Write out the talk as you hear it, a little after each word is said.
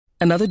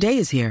Another day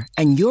is here,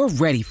 and you're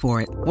ready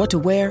for it. What to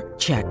wear?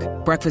 Check.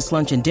 Breakfast,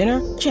 lunch, and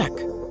dinner? Check.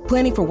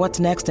 Planning for what's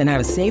next and how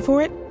to save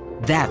for it?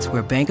 That's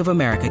where Bank of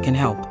America can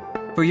help.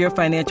 For your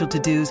financial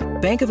to-dos,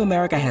 Bank of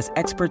America has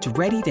experts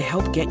ready to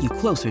help get you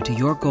closer to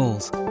your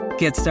goals.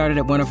 Get started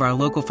at one of our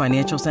local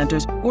financial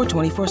centers or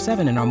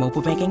 24/7 in our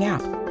mobile banking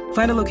app.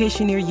 Find a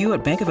location near you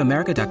at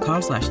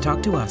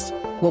bankofamerica.com/talktous.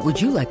 What would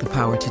you like the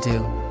power to do?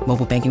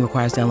 Mobile banking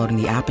requires downloading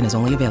the app and is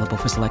only available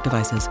for select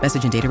devices.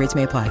 Message and data rates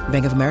may apply.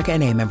 Bank of America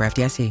N.A., member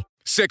FDIC.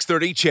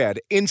 630 CHED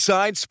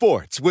Inside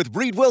Sports with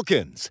Reed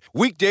Wilkins.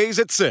 Weekdays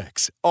at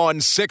 6 on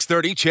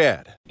 630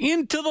 CHED.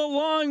 Into the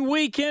long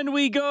weekend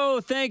we go.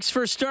 Thanks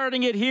for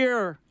starting it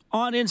here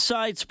on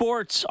Inside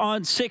Sports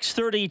on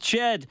 630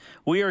 CHED.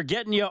 We are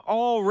getting you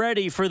all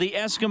ready for the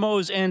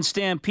Eskimos and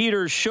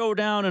Stampeders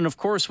showdown. And, of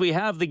course, we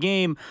have the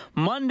game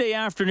Monday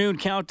afternoon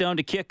countdown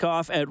to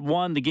kickoff at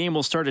 1. The game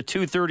will start at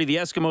 2:30. The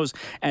Eskimos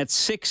at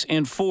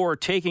 6-4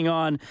 taking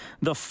on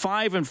the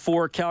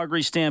 5-4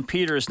 Calgary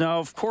Stampeders. Now,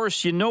 of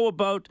course, you know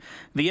about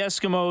the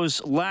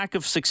Eskimos' lack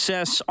of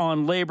success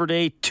on Labor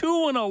Day.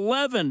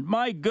 2-11.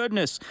 My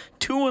goodness,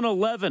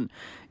 2-11.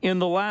 In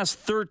the last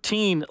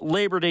 13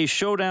 Labor Day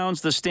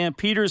showdowns, the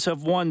Stampeders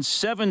have won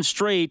 7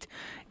 straight.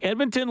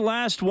 Edmonton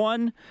last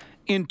won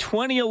in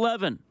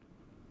 2011,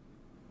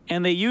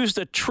 and they used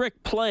a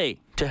trick play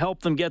to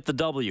help them get the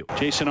W.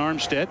 Jason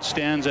Armstead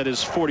stands at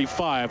his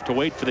 45 to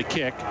wait for the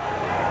kick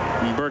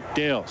from Burke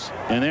Dales.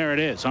 And there it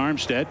is.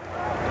 Armstead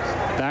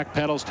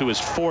backpedals to his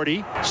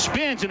 40,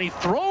 spins, and he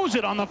throws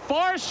it on the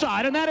far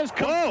side, and that is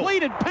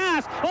completed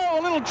pass. Oh,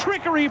 a little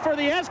trickery for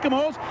the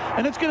Eskimos,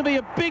 and it's going to be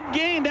a big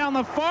gain down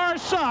the far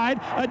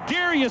side.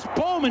 Darius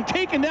Bowman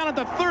taken down at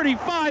the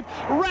 35,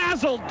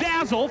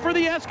 razzle-dazzle for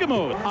the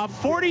Eskimos. A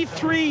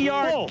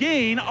 43-yard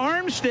gain.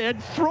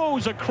 Armstead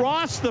throws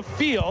across the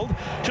field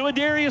to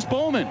Darius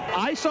Bowman.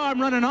 I saw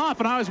him running off,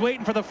 and I was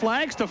waiting for the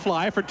flags to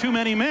fly for too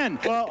many men.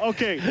 Well,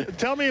 okay,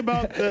 tell me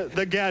about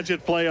the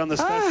gadget play on the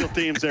special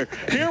teams there.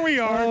 Here we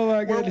are.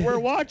 Oh, we're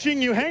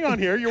watching you. Hang on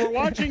here. You were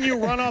watching you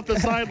run off the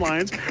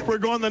sidelines. We're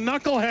going, the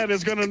knucklehead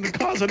is going to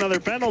cause another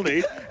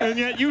penalty, and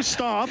yet you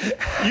stopped.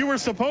 You were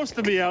supposed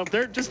to be out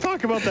there. Just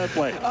talk about that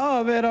play.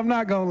 Oh, man, I'm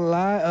not going to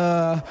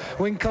lie.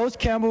 When Coach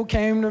Campbell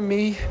came to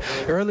me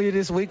earlier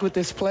this week with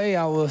this play,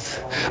 I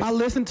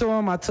listened to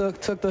him. I took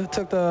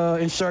the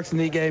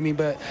instructions he gave me,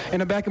 but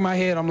in the back of my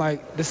head, I'm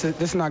like, this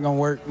is not going to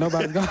work.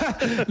 Nobody's going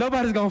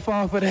to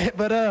fall for that.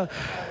 But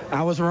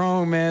I was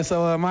wrong, man.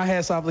 So my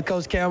hat's off to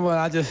Coach Campbell.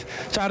 I just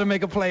try to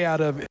make a play out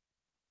of it.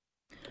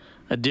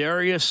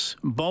 Darius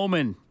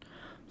Bowman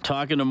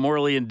talking to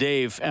Morley and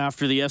Dave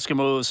after the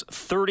Eskimos'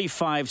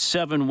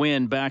 35-7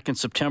 win back in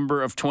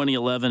September of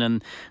 2011,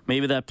 and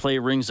maybe that play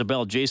rings a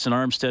bell. Jason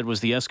Armstead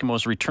was the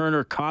Eskimos'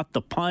 returner, caught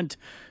the punt,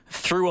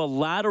 threw a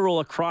lateral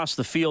across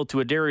the field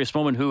to Darius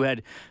Bowman, who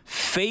had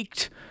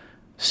faked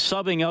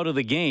subbing out of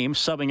the game,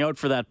 subbing out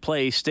for that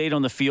play, stayed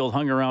on the field,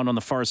 hung around on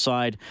the far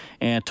side,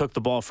 and took the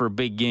ball for a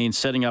big gain,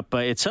 setting up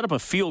it set up a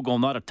field goal,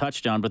 not a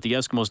touchdown, but the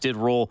Eskimos did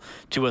roll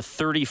to a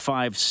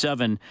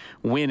 35-7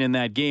 win in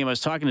that game. I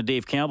was talking to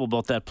Dave Campbell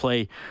about that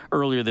play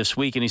earlier this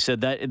week, and he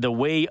said that the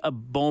way a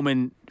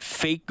Bowman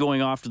faked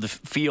going off to the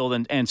field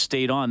and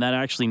stayed on, that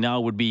actually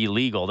now would be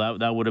illegal.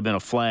 That would have been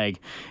a flag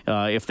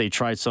if they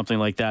tried something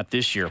like that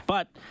this year.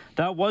 But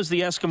that was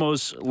the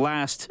Eskimos'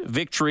 last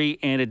victory,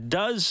 and it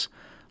does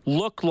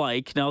look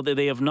like, now that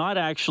they have not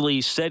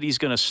actually said he's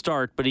going to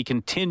start, but he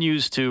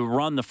continues to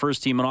run the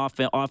first team in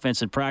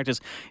offense in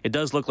practice. It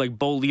does look like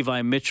Bo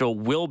Levi Mitchell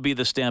will be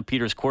the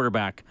Stampeders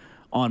quarterback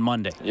on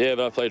Monday. Yeah,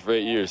 but I've played for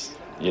 8 years,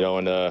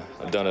 and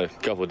I've done a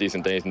couple of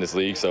decent things in this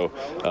league. So,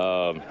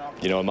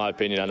 in my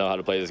opinion, I know how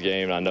to play this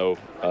game. And I know,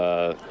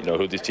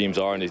 who these teams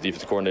are and these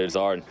defensive coordinators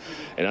are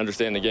and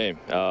understand the game.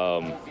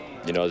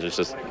 There's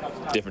just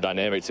different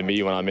dynamic to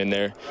me when I'm in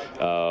there,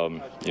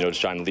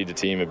 just trying to lead the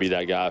team and be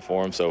that guy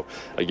for them. So,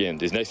 again,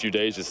 these next few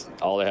days, just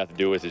all they have to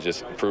do is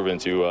just prove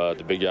to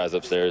the big guys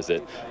upstairs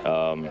that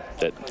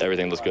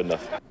everything looks good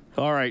enough.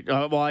 All right.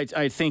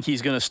 I think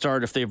he's going to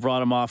start if they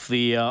brought him off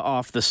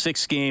the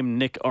sixth game.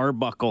 Nick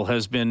Arbuckle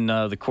has been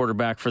the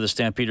quarterback for the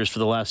Stampeders for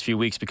the last few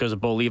weeks because of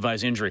Bo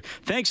Levi's injury.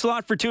 Thanks a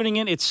lot for tuning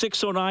in. It's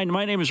 6:09.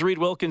 My name is Reed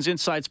Wilkins,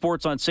 Inside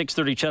Sports on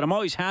 630 CHED. I'm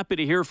always happy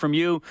to hear from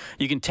you.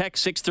 You can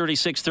text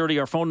 630-630.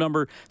 Our phone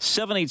number,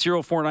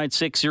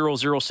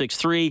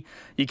 780-496-0063.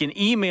 You can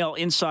email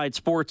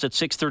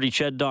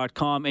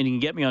insidesports@630ched.com, and you can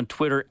get me on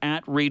Twitter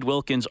at Reed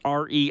Wilkins,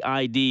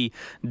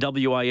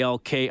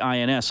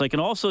 ReidWilkins. I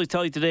can also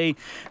tell you today,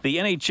 the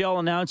NHL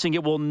announcing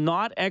it will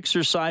not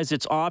exercise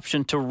its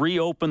option to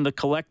reopen the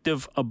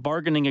collective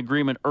bargaining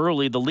agreement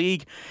early. The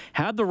league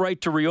had the right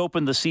to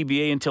reopen the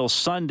CBA until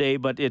Sunday,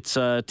 but it's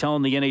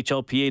telling the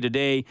NHLPA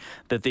today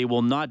that they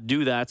will not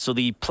do that. So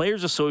the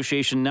Players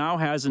Association now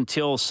has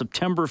until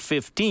September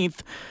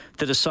 15th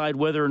to decide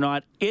whether or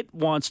not it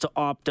wants to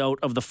opt out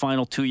of the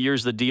final 2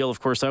 years of the deal. Of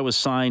course, that was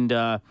signed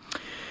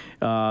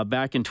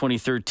back in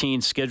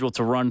 2013, scheduled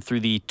to run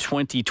through the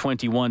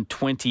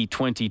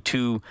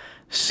 2021-2022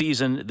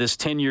 season. This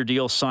 10-year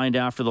deal signed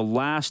after the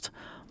last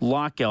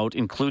lockout,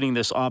 including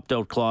this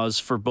opt-out clause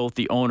for both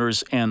the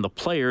owners and the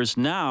players.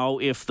 Now,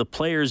 if the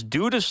players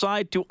do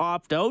decide to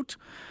opt out,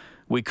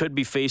 we could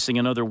be facing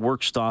another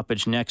work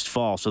stoppage next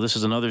fall. So this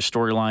is another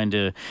storyline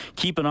to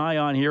keep an eye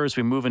on here as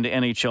we move into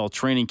NHL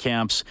training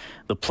camps.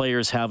 The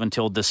players have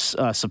until this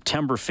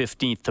September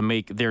 15th to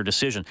make their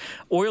decision.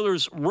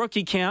 Oilers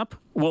rookie camp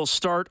will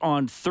start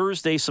on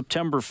Thursday,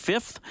 September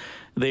 5th.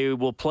 They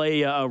will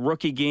play a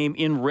rookie game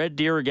in Red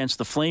Deer against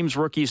the Flames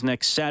rookies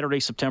next Saturday,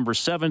 September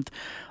 7th.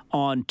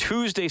 On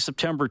Tuesday,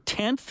 September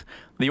 10th,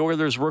 the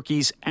Oilers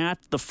rookies at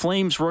the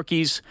Flames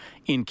rookies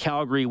in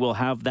Calgary. We'll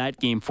have that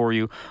game for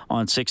you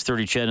on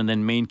 6:30 CHED, and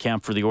then main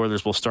camp for the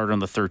Oilers will start on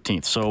the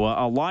 13th. So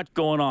a lot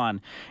going on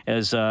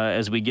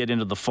as we get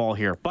into the fall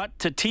here. But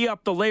to tee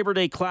up the Labor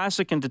Day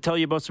Classic and to tell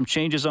you about some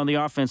changes on the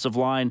offensive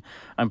line,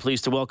 I'm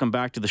pleased to welcome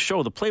back to the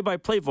show the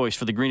play-by-play voice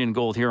for the Green and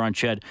Gold here on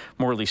CHED,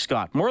 Morley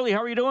Scott. Morley,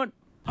 how are you doing?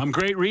 I'm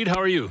great, Reed.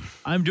 How are you?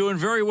 I'm doing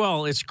very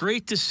well. It's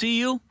great to see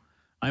you.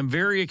 I'm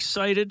very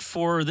excited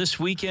for this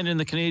weekend in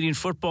the Canadian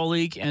Football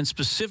League and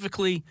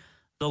specifically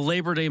the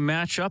Labor Day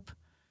matchup.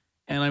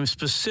 And I'm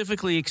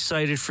specifically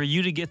excited for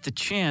you to get the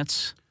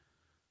chance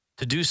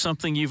to do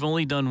something you've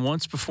only done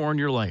once before in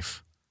your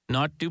life.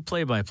 Not do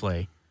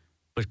play-by-play,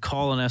 but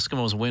call an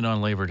Eskimos win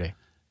on Labor Day.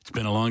 It's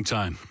been a long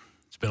time.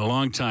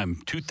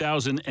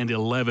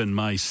 2011,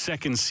 my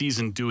second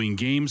season doing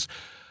games.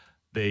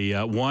 They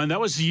won. That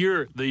was the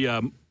year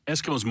the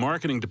Eskimos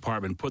marketing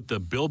department put the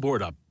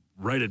billboard up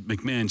right at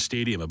McMahon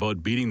Stadium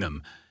about beating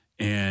them,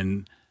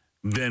 and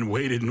then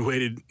waited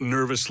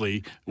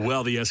nervously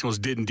while the Eskimos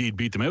did indeed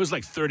beat them. It was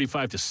like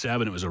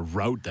 35-7. It was a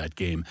rout, that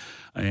game.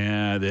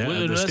 And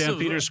the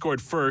Stampeders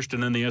scored first,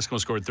 and then the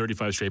Eskimos scored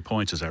 35 straight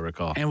points, as I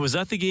recall. And was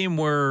that the game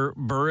where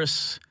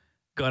Burris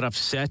got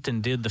upset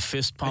and did the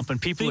fist pump, and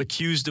people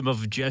accused him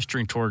of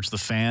gesturing towards the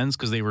fans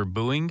because they were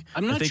booing?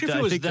 I'm not sure if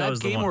it was that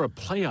game or a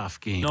playoff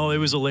game. No, it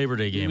was a Labor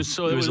Day game.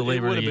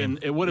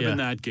 It would have been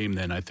that game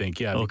then, I think,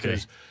 yeah. Okay.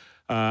 Because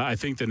I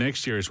think the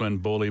next year is when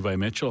Bo Levi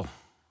Mitchell.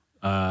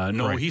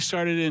 Right. He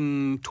started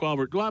in 12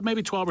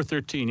 or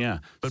 13, yeah.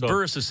 But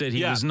Burris has said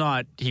he was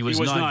not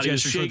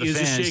gesturing for the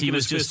fans. He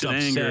was just in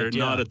upset, anger,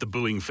 not at the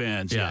booing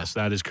fans. Yeah. Yes,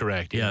 that is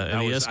correct. Yeah,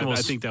 and the Eskimos,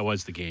 I think that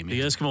was the game. The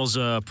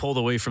Eskimos pulled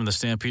away from the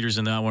Stampeders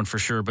in that one for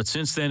sure. But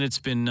since then, it's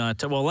been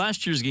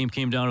last year's game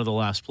came down to the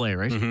last play,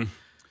 right? Mm-hmm.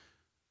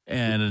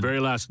 And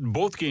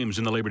both games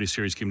in the Labor Day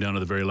series came down to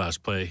the very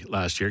last play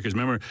last year. Because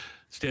remember,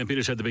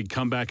 Stampeders had the big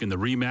comeback in the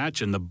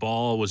rematch, and the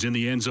ball was in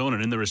the end zone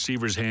and in the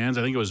receiver's hands.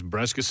 I think it was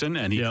Breskison,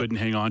 and he couldn't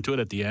hang on to it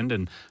at the end,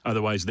 and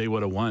otherwise they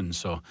would have won.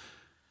 So,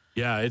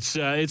 yeah,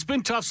 it's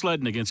been tough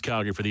sledding against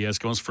Calgary for the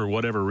Eskimos for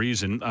whatever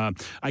reason.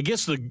 I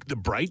guess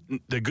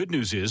the good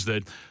news is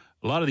that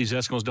a lot of these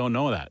Eskimos don't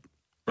know that,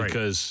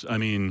 because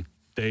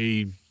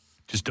they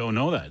just don't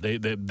know that.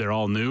 They're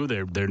all new.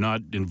 They're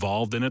not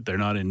involved in it. They're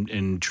not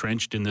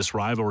entrenched in this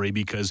rivalry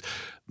because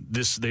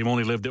they've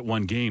only lived at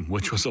one game,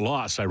 which was a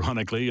loss,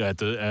 ironically,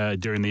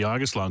 during the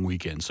August long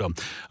weekend. So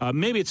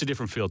maybe it's a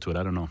different feel to it.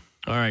 I don't know.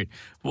 All right.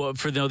 Well,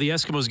 the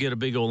Eskimos get a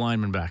big old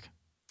lineman back.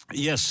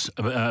 Yes,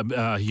 a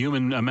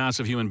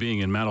massive human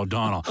being in Matt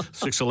O'Donnell,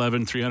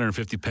 6'11",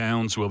 350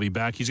 pounds, will be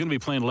back. He's going to be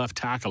playing left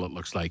tackle, it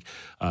looks like,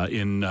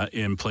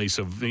 in place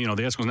of, the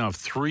Eskimos now have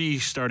 3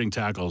 starting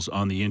tackles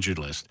on the injured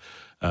list.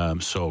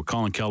 So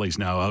Colin Kelly's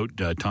now out.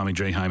 Tommy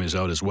Draheim is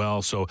out as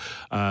well. So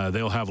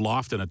they'll have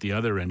Lofton at the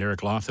other end,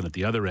 Eric Lofton at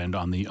the other end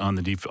on the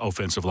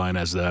offensive line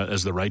as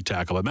the right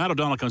tackle. But Matt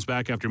O'Donnell comes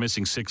back after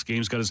missing 6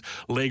 games. Got his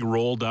leg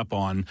rolled up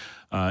on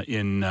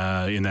in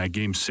that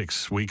game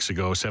 7 weeks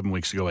ago,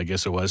 I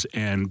guess it was.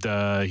 And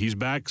he's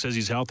back. Says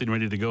he's healthy and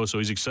ready to go. So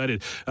he's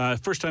excited.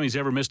 First time he's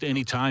ever missed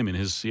any time in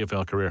his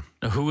CFL career.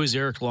 Now, who is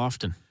Eric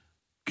Lofton?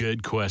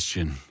 Good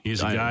question. He's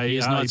a guy. He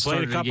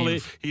played a couple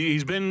of.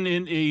 He's been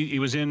in. He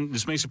was in.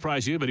 This may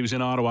surprise you, but he was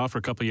in Ottawa for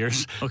a couple of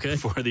years. Okay.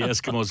 Before the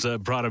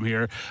Eskimos brought him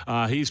here.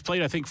 He's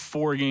played, I think,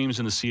 4 games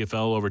in the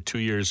CFL over 2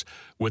 years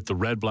with the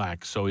Red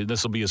Blacks. So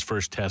this will be his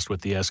first test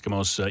with the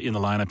Eskimos in the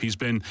lineup.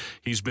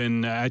 He's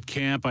been at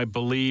camp, I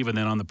believe, and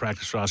then on the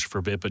practice roster for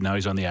a bit. But now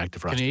he's on the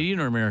active roster. Canadian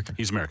or American?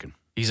 He's American.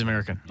 He's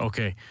American.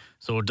 Okay.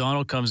 So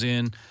O'Donnell comes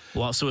in.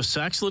 Well, so is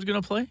Saxelid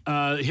going to play?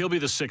 He'll be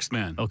the 6th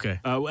man. Okay.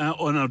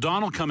 And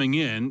O'Donnell coming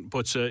in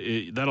puts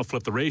that'll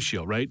flip the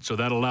ratio, right? So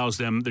that allows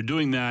them. They're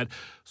doing that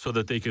so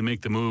that they can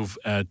make the move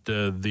at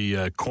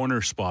the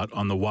corner spot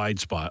on the wide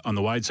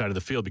side of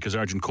the field, because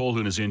Arjun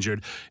Colhoun is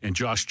injured and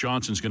Josh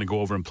Johnson's going to go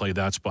over and play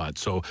that spot.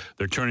 So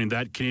they're turning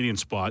that Canadian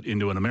spot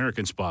into an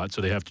American spot.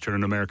 So they have to turn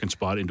an American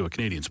spot into a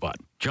Canadian spot.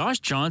 Josh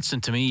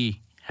Johnson, to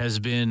me, has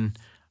been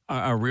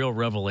a real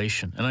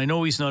revelation. And I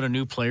know he's not a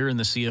new player in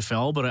the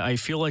CFL, but I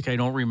feel like I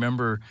don't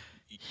remember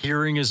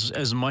hearing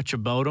as much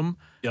about him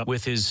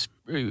with his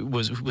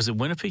was it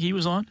Winnipeg he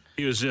was on?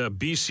 He was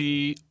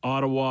BC,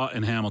 Ottawa,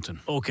 and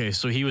Hamilton. Okay,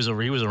 so he was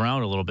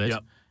around a little bit.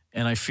 Yep.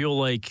 And I feel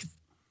like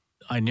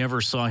I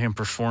never saw him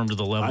perform to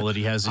the level that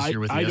he has this year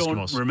with the Eskimos. I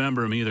don't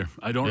remember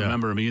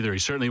him either. He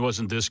certainly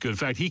wasn't this good. In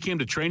fact, he came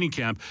to training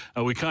camp.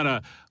 I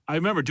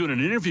remember doing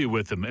an interview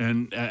with him,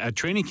 and at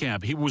training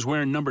camp, he was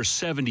wearing number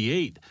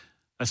 78.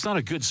 That's not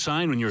a good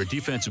sign when you're a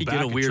defensive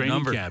back in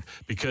training camp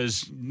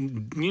because,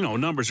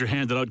 numbers are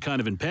handed out kind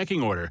of in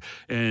pecking order,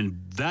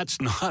 and that's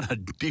not a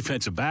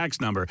defensive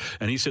back's number.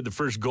 And he said the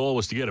first goal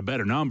was to get a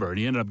better number, and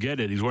he ended up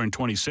getting it. He's wearing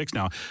 26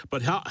 now.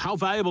 But how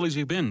valuable has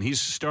he been?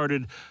 He's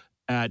started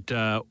at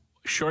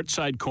short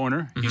side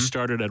corner. Mm-hmm. He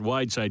started at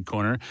wide side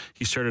corner.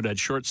 He started at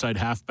short side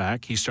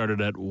halfback. He started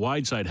at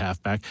wide side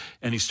halfback,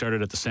 and he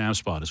started at the Sam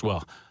spot as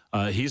well.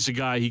 He's a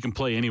guy, he can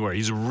play anywhere.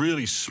 He's a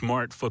really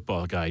smart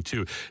football guy,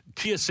 too.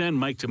 TSN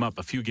mic'd him up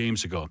a few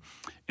games ago,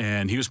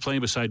 and he was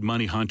playing beside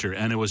Money Hunter,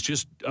 and it was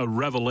just a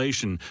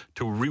revelation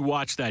to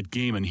rewatch that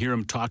game and hear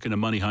him talking to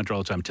Money Hunter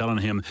all the time, telling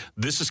him,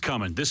 this is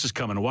coming,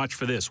 watch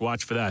for this,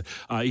 watch for that.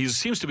 He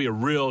seems to be a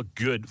real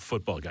good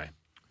football guy.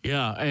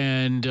 Yeah,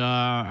 and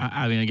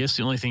I guess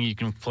the only thing you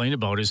can complain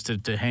about is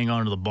to hang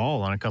on to the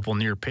ball on a couple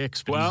near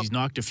picks because he's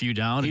knocked a few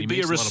down. He'd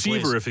be a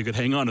receiver if he could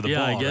hang on to the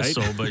ball, I guess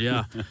right? so, but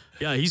yeah,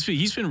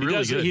 he's been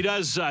really good. He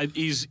does.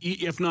 He's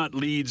if not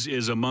leads,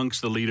 is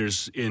amongst the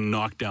leaders in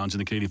knockdowns in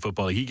the Canadian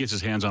Football League. He gets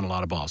his hands on a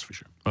lot of balls for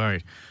sure. All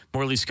right,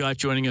 Morley Scott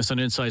joining us on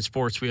Inside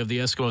Sports. We have the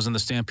Eskimos and the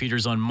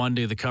Stampeders on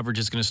Monday. The coverage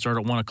is going to start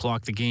at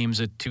 1:00. The game's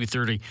at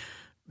 2:30.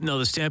 No,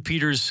 the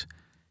Stampeders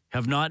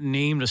have not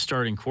named a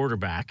starting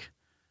quarterback.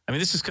 I mean,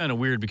 this is kind of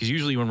weird because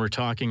usually when we're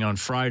talking on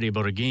Friday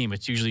about a game,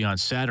 it's usually on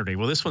Saturday.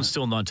 Well, this one's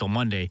still not until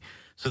Monday,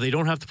 so they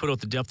don't have to put out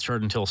the depth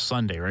chart until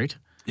Sunday, right?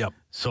 Yep.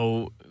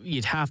 So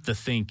you'd have to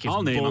think if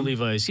I'll name Bo him.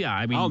 Levi's,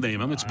 I'll name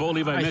him. It's Bo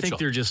Levi Mitchell. I think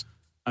they're just...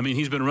 I mean,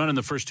 he's been running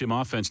the first-team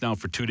offense now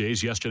for 2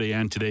 days. Yesterday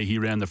and today, he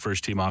ran the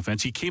first-team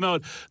offense. He came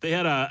out, they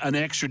had an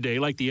extra day,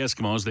 like the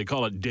Eskimos. They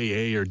call it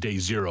day A or day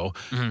 0.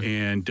 Mm-hmm.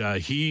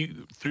 And he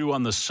threw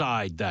on the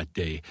side that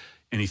day,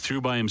 and he threw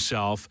by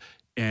himself.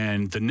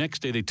 And the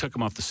next day, they took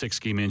him off the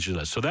 6-game injury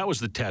list. So that was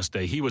the test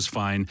day. He was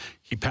fine.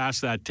 He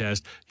passed that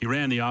test. He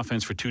ran the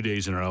offense for 2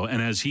 days in a row. And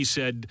as he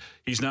said,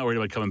 he's not worried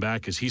about coming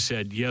back because he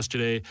said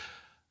yesterday,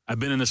 I've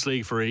been in this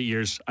league for 8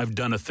 years. I've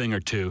done a thing or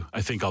two.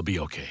 I think I'll be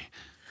okay.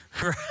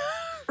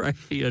 Right,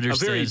 he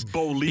understands. A very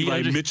Bo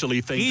Levi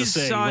Mitchell-y thing to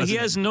say. He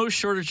has no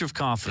shortage of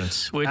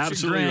confidence. Which,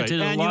 absolutely granted,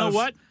 right. And you know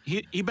what?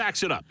 He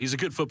backs it up. He's a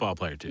good football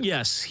player, too.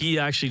 Yes, he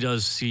actually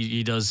does.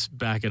 He does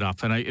back it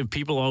up. And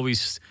people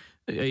always...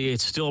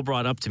 It's still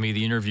brought up to me,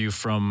 the interview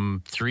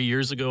from 3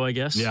 years ago, I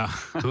guess. Yeah.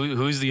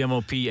 Who's the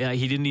MOP? He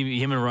didn't even,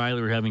 him and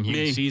Riley were having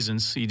huge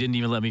seasons. He didn't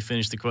even let me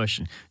finish the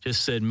question.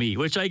 Just said me,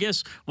 which I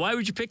guess, why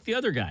would you pick the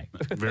other guy?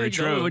 Very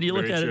true. When you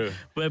look at it.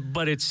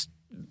 But it's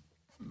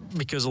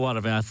because a lot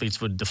of athletes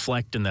would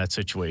deflect in that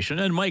situation.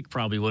 And Mike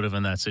probably would have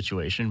in that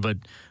situation, but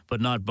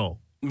not Bo.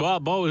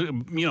 Well,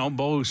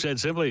 Bo said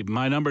simply,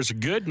 my numbers are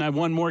good and I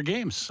won more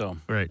games. So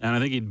right. And I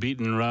think he'd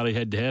beaten Riley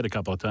head-to-head a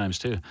couple of times,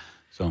 too.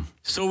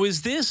 So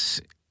is this?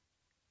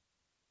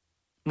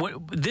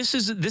 This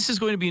is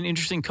going to be an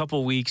interesting couple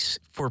of weeks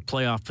for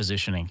playoff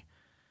positioning.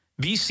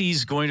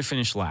 BC's going to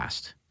finish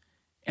last,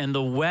 and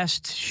the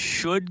West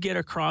should get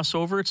a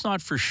crossover. It's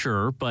not for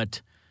sure,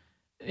 but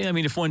I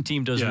mean, if one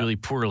team does really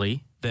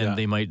poorly, then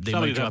they might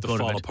drop out of it.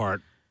 Fall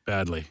apart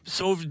badly.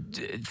 So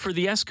for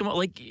the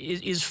Eskimo,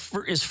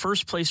 is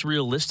first place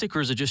realistic,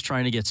 or is it just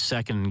trying to get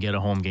second and get a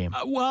home game?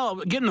 Well,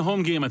 getting a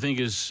home game, I think,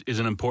 is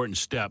an important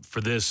step for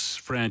this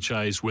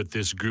franchise with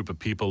this group of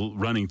people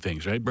running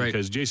things, right?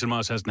 Because Jason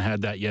Moss hasn't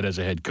had that yet as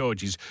a head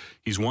coach. He's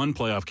won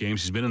playoff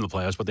games. He's been in the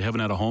playoffs, but they haven't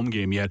had a home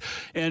game yet.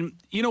 And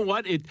you know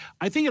what?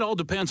 I think it all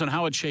depends on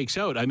how it shakes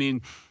out. I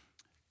mean,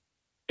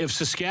 if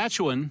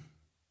Saskatchewan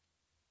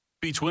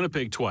beats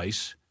Winnipeg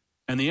twice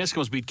and the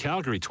Eskimos beat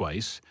Calgary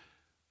twice,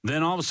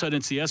 then all of a sudden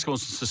it's the Eskimos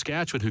and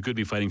Saskatchewan who could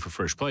be fighting for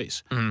first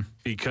place.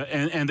 Mm-hmm.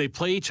 And they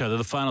play each other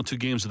the final 2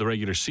 games of the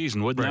regular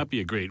season. Wouldn't that be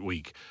a great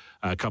week,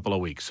 a couple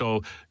of weeks?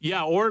 So,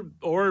 yeah, or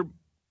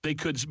they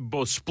could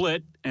both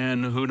split,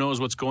 and who knows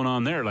what's going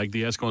on there. Like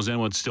the Eskimos then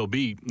would still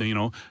be,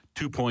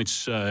 2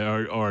 points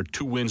or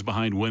 2 wins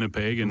behind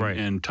Winnipeg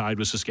and tied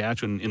with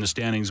Saskatchewan in the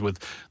standings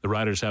with the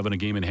Riders having a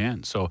game in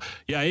hand. So,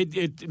 yeah,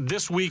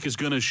 this week is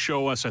going to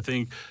show us, I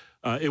think,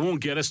 it won't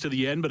get us to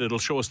the end, but it'll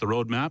show us the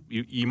roadmap.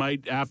 You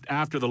might,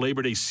 after the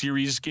Labor Day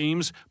series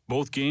games,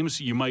 both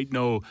games, you might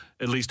know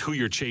at least who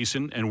you're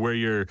chasing and where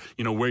you're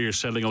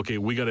settling. Okay,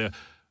 we don't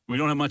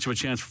have much of a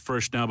chance for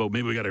first now, but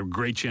maybe we got a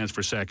great chance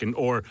for second,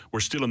 or we're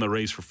still in the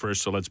race for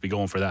first, so let's be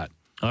going for that.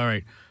 All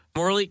right.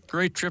 Morley,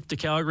 great trip to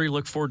Calgary.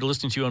 Look forward to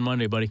listening to you on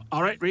Monday, buddy.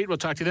 All right, Reed, we'll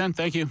talk to you then.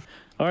 Thank you.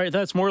 All right,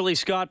 that's Morley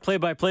Scott,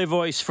 play-by-play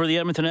voice for the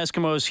Edmonton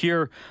Eskimos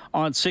here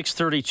on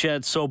 630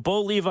 CHED. So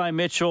Bo Levi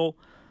Mitchell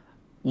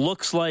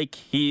looks like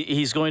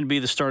he's going to be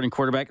the starting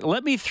quarterback.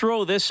 Let me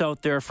throw this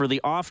out there for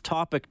the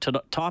off-topic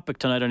topic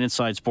tonight on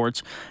Inside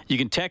Sports. You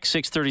can text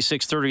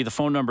 630-630. The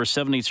phone number is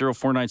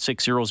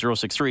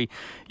 780-496-0063.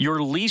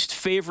 Your least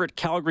favorite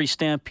Calgary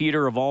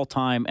Stampeder of all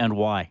time and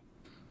why?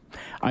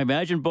 I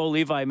imagine Bo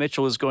Levi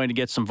Mitchell is going to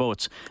get some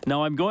votes.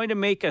 Now, I'm going to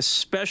make a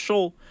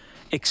special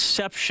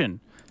exception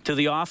to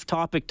the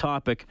off-topic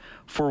topic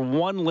for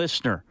one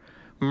listener,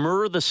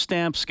 Murr the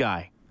Stamps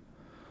guy.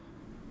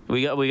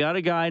 We got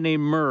a guy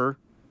named Murr.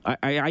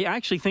 I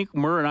actually think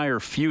Murr and I are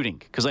feuding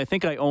because I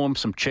think I owe him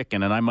some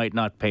chicken and I might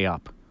not pay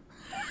up.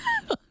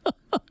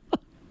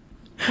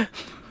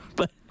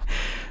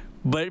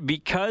 But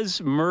because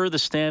Murr, the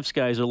Stamps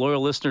guy, is a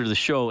loyal listener to the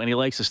show and he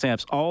likes the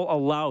Stamps, I'll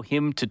allow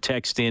him to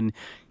text in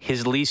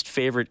his least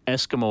favorite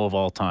Eskimo of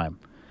all time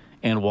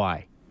and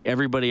why.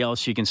 Everybody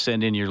else, you can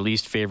send in your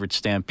least favorite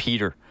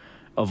Stampeder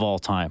of all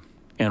time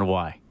and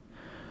why.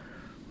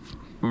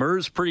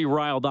 Murr's pretty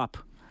riled up.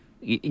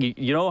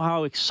 You know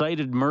how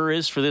excited Murr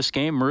is for this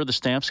game, Murr, the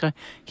Stamps guy?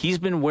 He's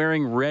been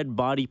wearing red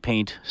body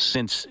paint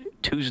since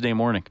Tuesday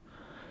morning.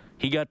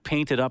 He got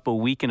painted up a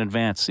week in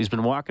advance. He's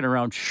been walking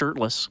around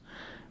shirtless.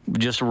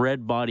 Just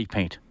red body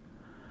paint.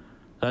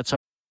 That's how.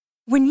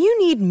 When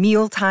you need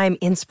mealtime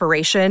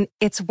inspiration,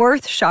 it's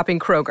worth shopping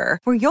Kroger,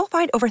 where you'll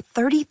find over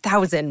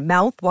 30,000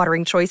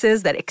 mouth-watering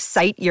choices that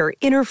excite your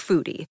inner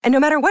foodie. And no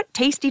matter what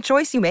tasty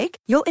choice you make,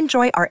 you'll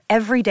enjoy our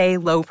everyday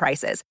low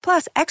prices,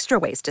 plus extra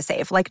ways to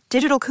save, like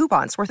digital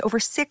coupons worth over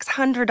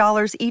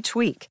 $600 each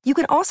week. You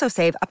can also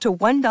save up to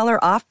 $1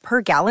 off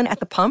per gallon at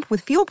the pump with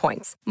fuel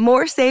points.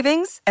 More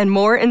savings and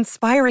more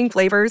inspiring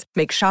flavors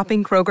make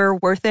shopping Kroger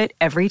worth it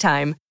every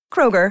time.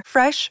 Kroger,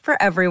 fresh for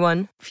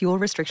everyone. Fuel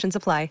restrictions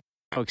apply.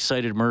 How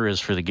excited Murr is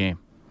for the game.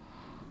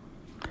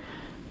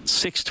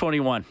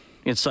 6:21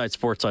 Inside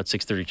Sports on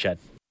 630 CHED.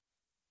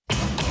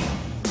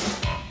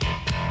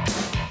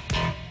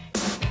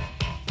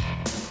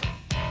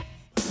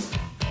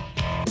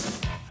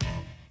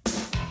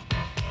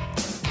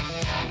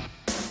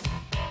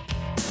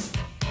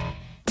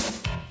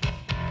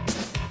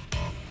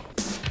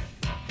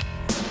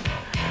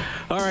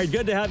 All right,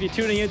 good to have you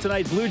tuning in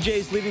tonight. Blue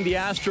Jays leading the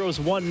Astros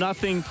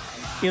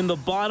 1-0 in the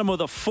bottom of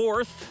the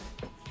fourth.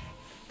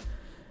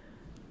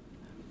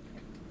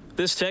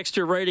 This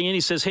texter writing in,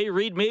 he says, hey,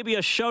 Reed, maybe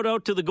a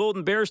shout-out to the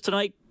Golden Bears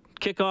tonight.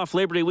 Kickoff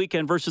Labor Day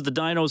weekend versus the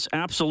Dinos.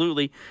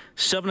 Absolutely.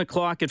 7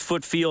 o'clock at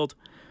Foote Field.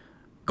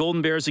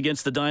 Golden Bears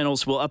against the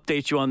Dinos. We'll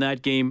update you on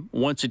that game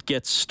once it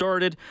gets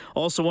started.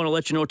 Also want to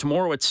let you know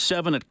tomorrow at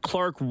 7 at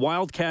Clark,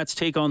 Wildcats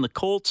take on the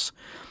Colts.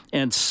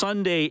 And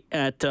Sunday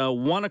at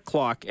 1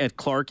 o'clock at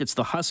Clark, it's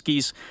the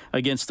Huskies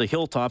against the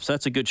Hilltops.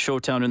 That's a good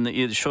showdown in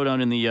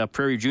the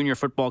Prairie Junior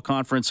Football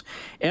Conference.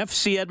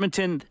 FC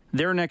Edmonton,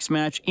 their next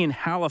match in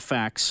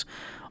Halifax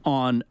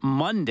on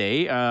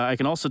Monday. I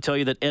can also tell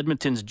you that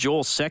Edmonton's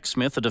Joel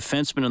Sexsmith, a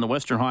defenseman in the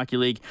Western Hockey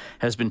League,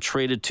 has been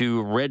traded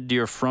to Red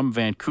Deer from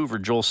Vancouver.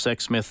 Joel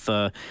Sexsmith,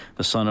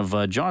 the son of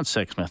John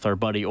Sexsmith, our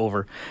buddy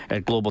over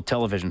at Global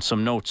Television.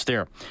 Some notes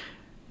there.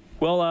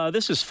 Well,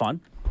 this is fun.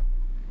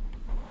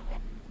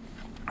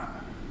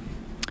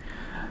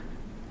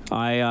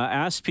 I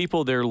asked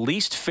people their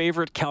least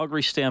favorite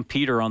Calgary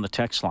Stampeder on the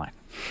text line.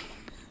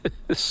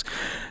 This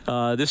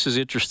is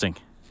interesting.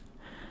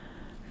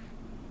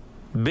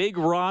 Big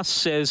Ross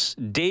says,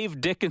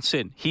 Dave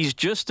Dickinson, he's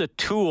just a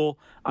tool.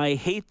 I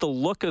hate the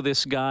look of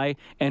this guy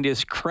and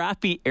his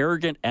crappy,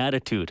 arrogant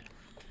attitude.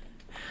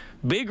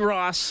 Big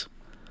Ross,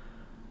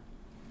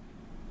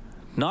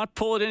 not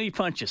pulling any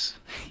punches.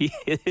 He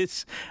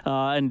is,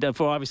 and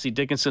obviously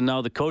Dickinson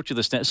now the coach of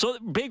the Stamps. So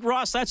Big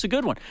Ross, that's a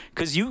good one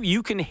because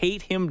you can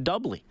hate him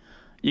doubly.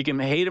 You can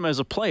hate him as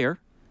a player,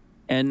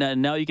 and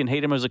now you can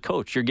hate him as a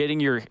coach. You're getting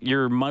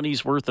your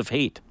money's worth of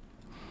hate.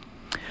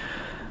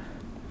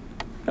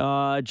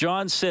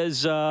 John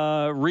says,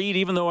 Reed,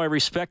 even though I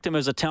respect him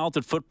as a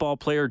talented football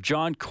player,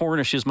 John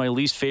Cornish is my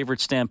least favorite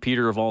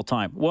Stampeder of all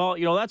time. Well,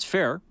 that's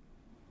fair.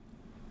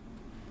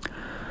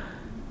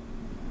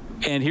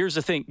 And here's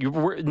the thing.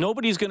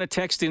 Nobody's going to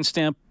text in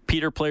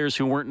Stampeder players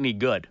who weren't any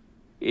good.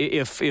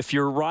 If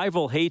your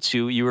rival hates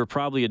you, you were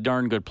probably a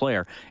darn good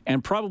player.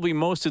 And probably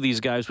most of these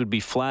guys would be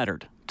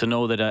flattered to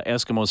know that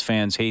Eskimos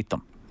fans hate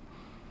them.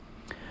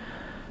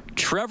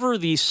 Trevor,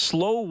 the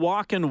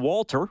slow-walking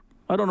Walter.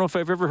 I don't know if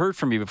I've ever heard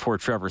from you before,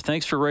 Trevor.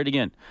 Thanks for writing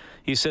in.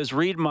 He says,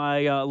 Read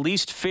my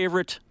least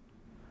favorite...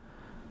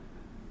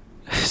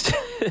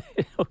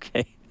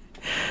 Okay.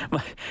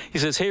 He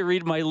says, hey,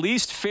 Reed, my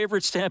least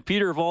favorite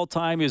Stampeder of all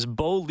time is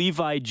Bo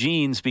Levi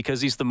Jeans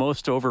because he's the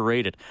most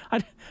overrated.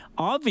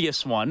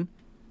 Obvious one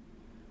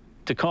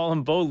to call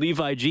him Bo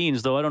Levi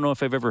Jeans, though I don't know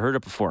if I've ever heard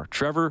it before.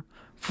 Trevor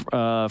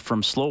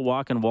from Slow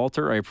Walkin'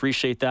 Walter, I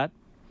appreciate that.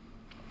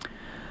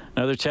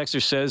 Another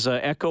texter says,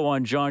 echo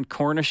on John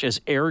Cornish,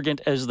 as arrogant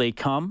as they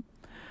come.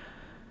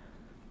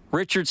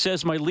 Richard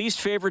says, my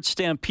least favorite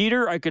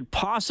Stampeder, I could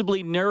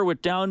possibly narrow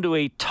it down to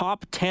a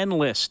top 10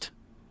 list.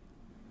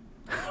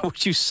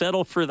 Would you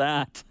settle for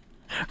that?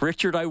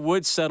 Richard, I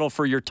would settle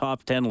for your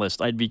top 10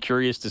 list. I'd be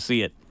curious to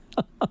see it.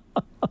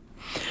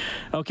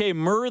 Okay,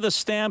 Murr the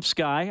Stamps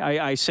guy.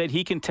 I said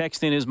he can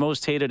text in his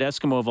most hated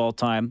Eskimo of all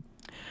time.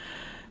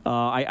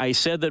 I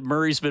said that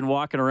Murray's been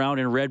walking around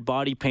in red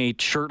body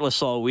paint,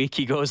 shirtless all week.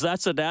 He goes,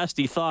 that's a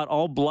nasty thought,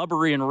 all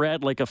blubbery and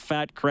red like a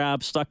fat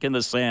crab stuck in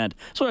the sand.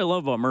 That's what I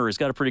love about Murray. He's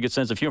got a pretty good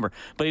sense of humor.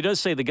 But he does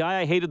say, the guy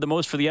I hated the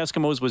most for the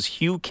Eskimos was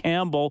Hugh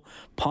Campbell,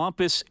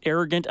 pompous,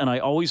 arrogant, and I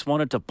always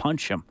wanted to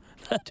punch him.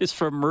 That is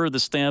from Murr the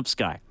Stamps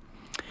guy.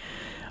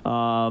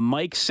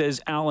 Mike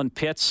says Alan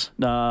Pitts,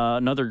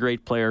 another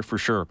great player for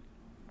sure.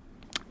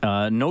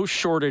 No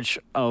shortage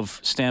of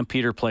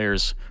Stampeder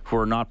players who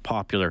are not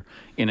popular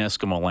in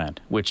Eskimo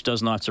land, which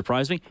does not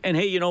surprise me. And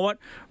hey, you know what?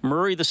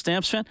 Murray, the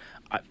Stamps fan,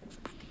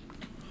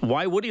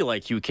 why would he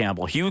like Hugh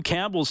Campbell? Hugh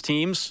Campbell's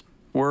teams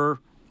were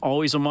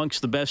always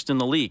amongst the best in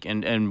the league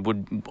and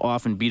would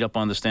often beat up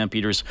on the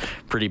Stampeders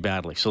pretty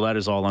badly. So that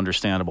is all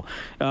understandable.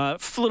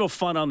 Little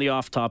fun on the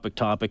off-topic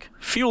topic.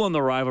 Fueling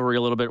the rivalry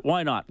a little bit.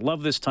 Why not?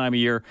 Love this time of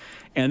year.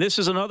 And this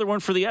is another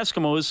one for the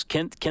Eskimos.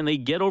 Can they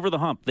get over the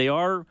hump? They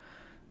are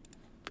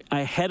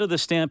ahead of the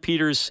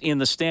Stampeders in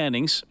the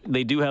standings.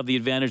 They do have the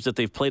advantage that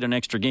they've played an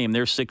extra game.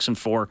 They're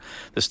 6-4.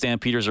 The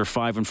Stampeders are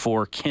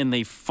 5-4. Can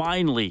they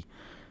finally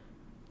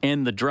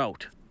end the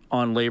drought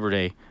on Labor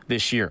Day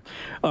this year?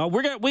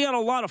 We got a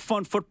lot of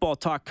fun football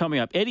talk coming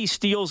up. Eddie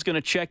Steele's going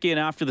to check in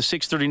after the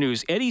 6:30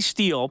 news. Eddie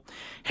Steele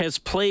has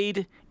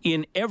played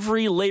in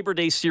every Labor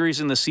Day series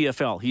in the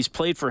CFL. He's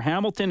played for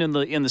Hamilton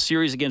in the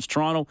series against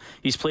Toronto.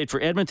 He's played for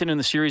Edmonton in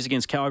the series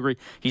against Calgary.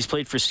 He's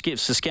played for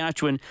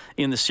Saskatchewan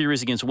in the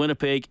series against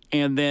Winnipeg.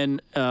 And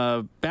then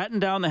batten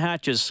down the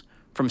hatches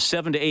from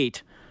 7 to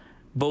 8,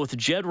 both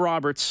Jed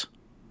Roberts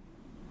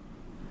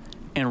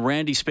and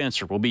Randy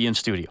Spencer will be in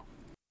studio.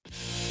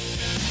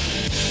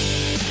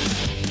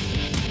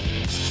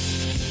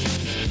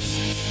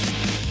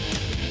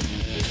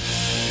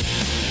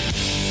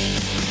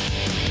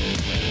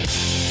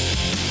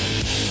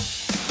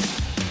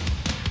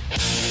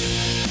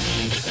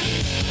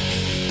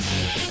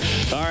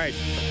 All right,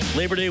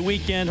 Labor Day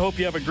weekend. Hope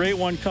you have a great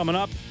one coming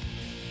up.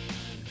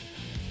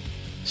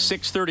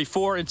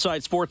 6:34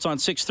 Inside Sports on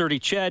 6:30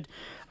 CHED.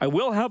 I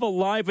will have a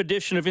live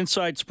edition of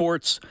Inside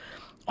Sports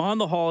on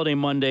the holiday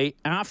Monday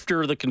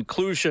after the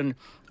conclusion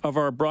of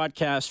our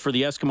broadcast for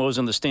the Eskimos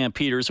and the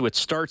Stampeders, which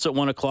starts at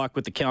 1 o'clock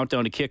with the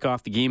countdown to kick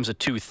off the games at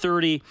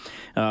 2:30.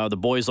 The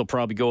boys will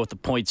probably go with the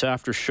points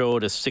after show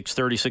to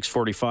 6:30,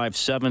 6:45,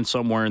 7,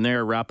 somewhere in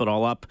there, wrap it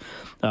all up.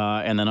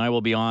 And then I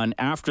will be on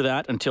after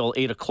that until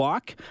 8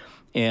 o'clock.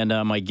 And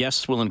my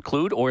guests will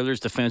include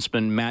Oilers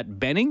defenseman Matt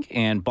Benning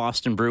and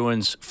Boston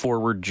Bruins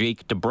forward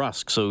Jake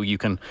DeBrusk. So you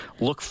can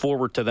look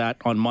forward to that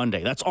on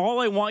Monday. That's all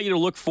I want you to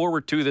look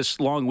forward to this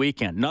long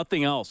weekend.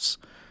 Nothing else.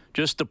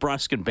 Just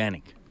DeBrusk and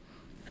Benning.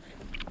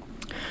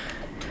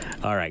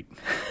 All right.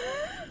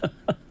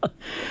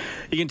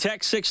 You can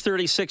text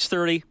 630,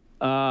 630.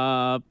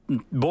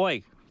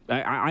 Boy,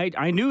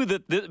 I knew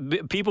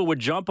that people would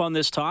jump on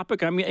this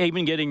topic. I'm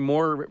even getting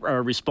more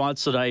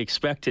response than I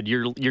expected.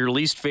 Your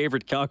least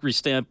favorite Calgary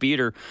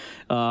Stampeder,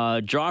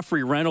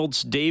 Joffrey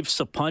Reynolds, Dave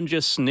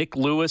Sapungis, Nick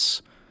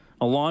Lewis,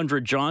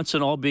 Alondra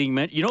Johnson, all being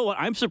mentioned. You know what?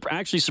 I'm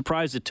actually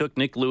surprised it took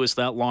Nick Lewis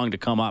that long to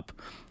come up.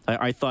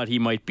 I thought he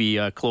might be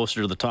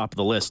closer to the top of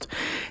the list.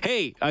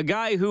 Hey, a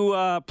guy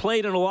who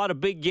played in a lot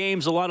of big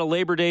games, a lot of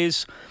Labor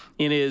Days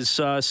in his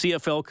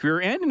CFL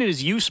career and in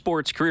his U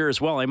Sports career as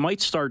well. I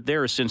might start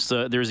there since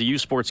there's a U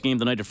Sports game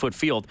tonight at Foot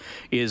Field,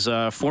 is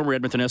former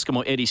Edmonton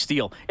Eskimo Eddie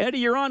Steele. Eddie,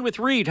 you're on with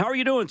Reed. How are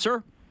you doing,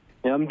 sir?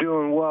 Yeah, I'm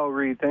doing well,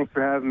 Reed. Thanks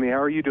for having me.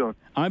 How are you doing?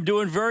 I'm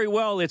doing very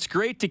well. It's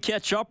great to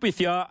catch up with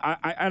you.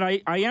 I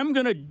am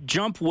going to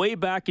jump way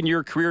back in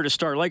your career to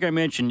start. Like I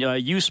mentioned,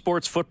 U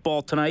Sports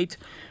football tonight.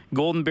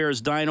 Golden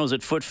Bears Dinos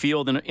at Foot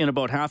Field in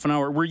about half an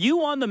hour. Were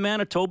you on the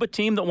Manitoba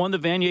team that won the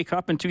Vanier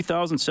Cup in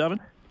 2007?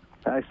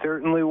 I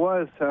certainly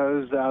was. I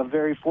was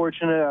very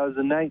fortunate. I was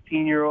a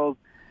 19-year-old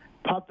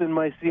pup in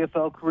my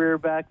CFL career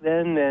back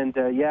then, and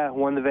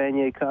won the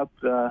Vanier Cup,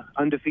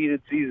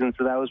 undefeated season,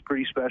 so that was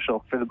pretty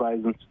special for the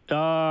Bisons.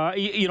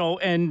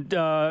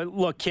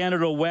 Look,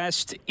 Canada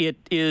West, it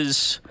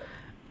is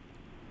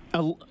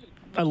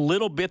a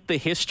little bit the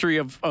history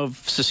of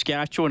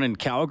Saskatchewan and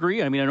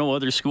Calgary. I mean, I know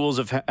other schools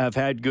have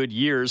had good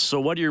years,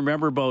 so what do you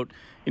remember about,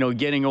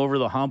 getting over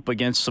the hump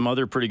against some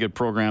other pretty good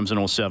programs in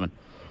 2007?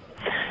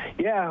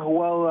 Yeah,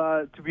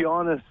 well, to be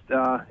honest,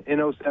 in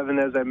 2007,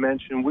 as I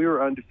mentioned, we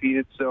were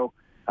undefeated. So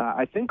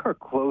I think our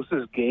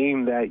closest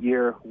game that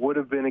year would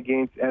have been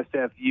against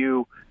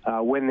SFU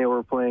when they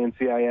were playing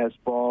CIS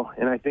ball.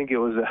 And I think it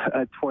was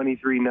a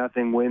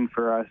 23-0 win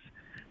for us.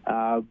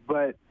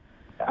 But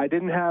I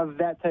didn't have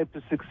that type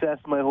of success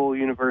my whole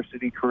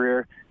university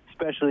career,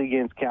 especially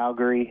against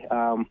Calgary.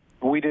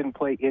 We didn't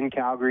play in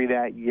Calgary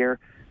that year.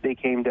 They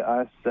came to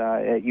us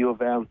at U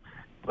of M.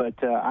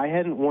 But I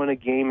hadn't won a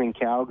game in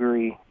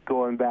Calgary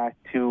going back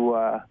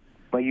to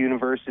my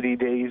university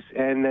days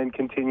and then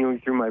continuing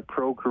through my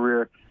pro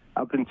career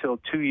up until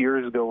 2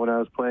 years ago when I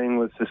was playing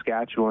with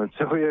Saskatchewan.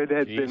 So it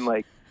had been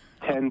like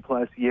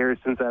 10-plus years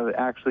since I've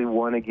actually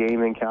won a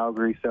game in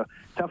Calgary. So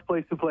tough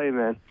place to play,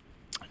 man.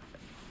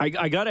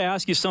 I got to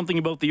ask you something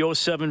about the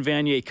 2007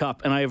 Vanier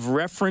Cup, and I have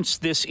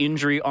referenced this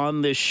injury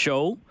on this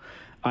show.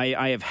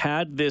 I have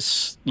had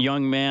this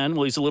young man,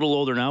 well, he's a little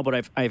older now,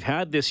 but I've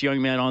had this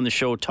young man on the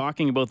show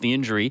talking about the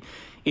injury.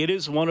 It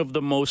is one of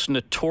the most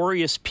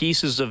notorious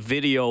pieces of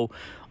video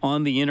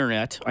on the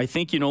internet. I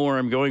think you know where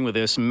I'm going with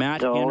this.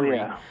 Matt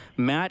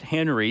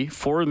Henry,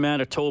 for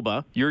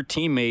Manitoba, your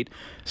teammate,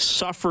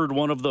 suffered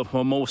one of the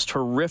most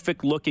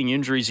horrific-looking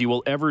injuries you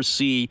will ever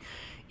see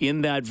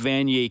in that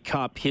Vanier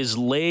Cup. His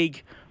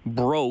leg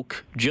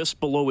broke just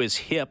below his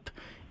hip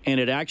and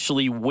it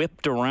actually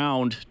whipped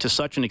around to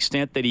such an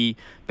extent that he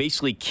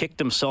basically kicked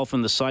himself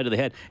in the side of the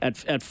head.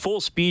 At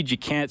full speed, you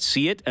can't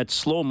see it. At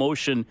slow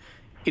motion,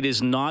 it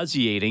is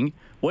nauseating.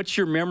 What's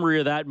your memory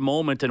of that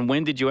moment, and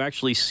when did you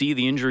actually see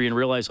the injury and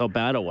realize how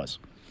bad it was?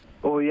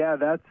 Well, yeah,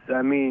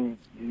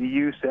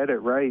 you said it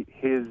right.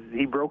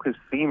 He broke his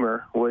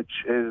femur, which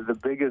is the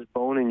biggest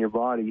bone in your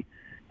body.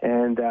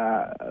 And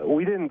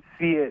we didn't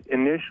see it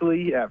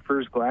initially at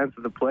first glance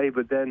of the play,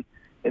 but then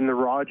in the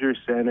Rogers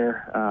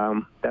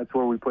Centre, that's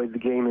where we played the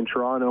game in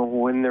Toronto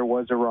when there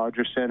was a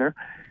Rogers Centre,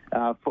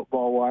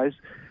 football-wise.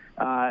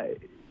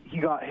 He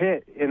got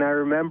hit, and I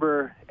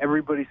remember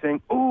everybody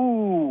saying,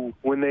 "Ooh,"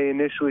 when they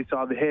initially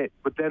saw the hit,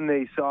 but then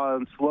they saw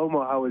in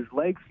slow-mo how his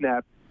leg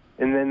snapped,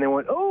 and then they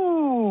went,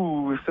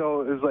 "Ooh," so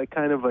it was like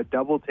kind of a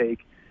double take,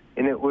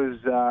 and it was,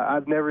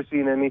 I've never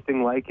seen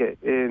anything like it,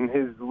 and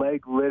his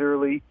leg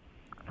literally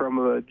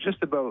from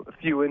just about a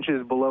few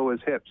inches below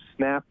his hips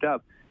snapped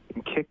up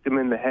and kicked him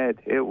in the head.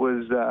 It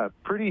was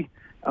pretty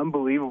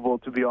unbelievable,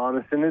 to be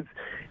honest, and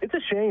it's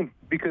a shame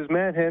because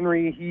Matt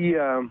Henry, he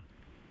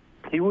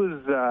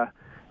was,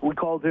 we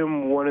called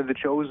him one of the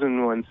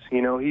chosen ones.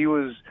 You know, he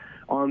was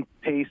on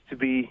pace to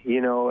be,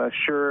 you know, a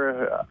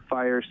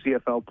surefire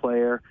CFL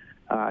player.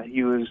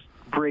 He was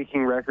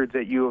breaking records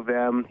at U of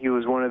M. He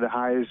was one of the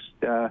highest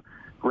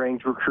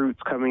ranked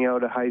recruits coming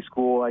out of high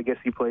school. I guess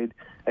he played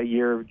a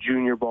year of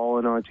junior ball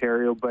in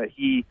Ontario, but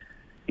he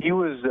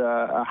was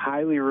a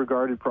highly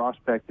regarded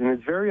prospect, and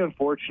it's very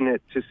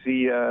unfortunate to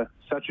see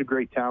such a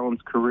great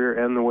talent's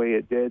career end the way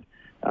it did.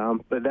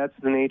 But that's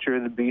the nature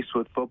of the beast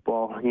with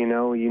football. You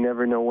know, you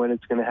never know when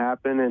it's going to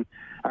happen. And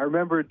I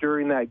remember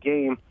during that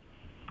game,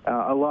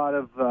 a lot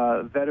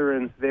of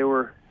veterans,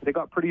 they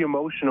got pretty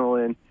emotional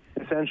and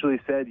essentially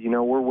said, you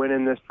know, we're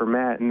winning this for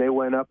Matt. And they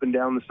went up and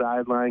down the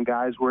sideline.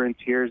 Guys were in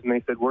tears, and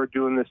they said, we're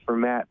doing this for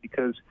Matt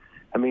because,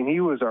 I mean, he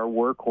was our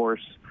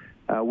workhorse.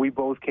 We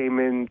both came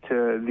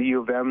into the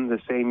U of M the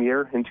same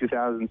year in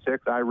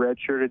 2006. I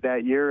redshirted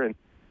that year, and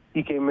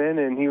he came in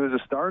and he was a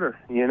starter,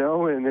 you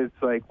know, and it's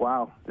like,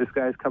 wow, this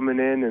guy's coming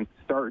in and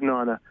starting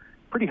on a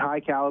pretty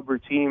high caliber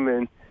team.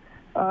 And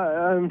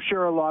I'm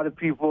sure a lot of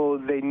people,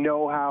 they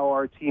know how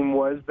our team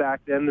was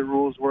back then. The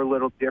rules were a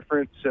little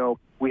different. So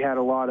we had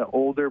a lot of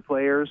older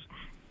players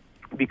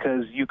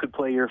because you could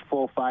play your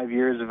full 5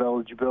 years of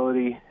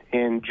eligibility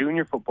in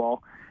junior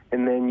football,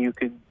 and then you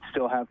could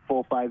still have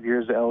full 5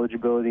 years of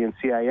eligibility in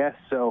CIS.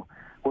 So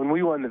when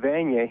we won the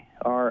Vanier,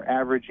 our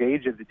average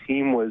age of the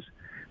team was,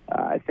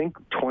 I think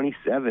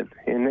 27,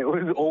 and it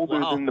was older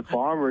than the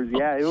Bombers.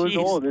 Yeah, it was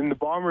old, and the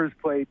Bombers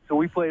played. So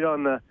we played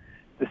on the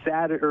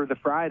Saturday or the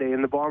Friday,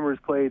 and the Bombers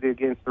played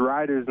against the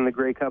Riders in the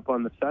Grey Cup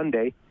on the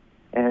Sunday.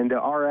 And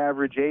our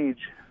average age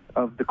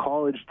of the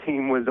college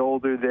team was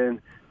older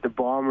than the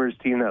Bombers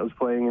team that was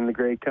playing in the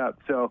Grey Cup.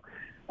 So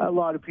a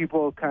lot of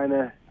people kind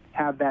of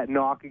have that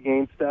knock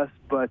against us,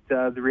 but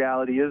the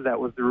reality is that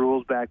was the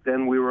rules back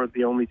then. We were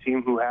the only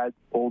team who had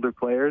older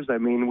players. I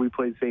mean, we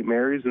played St.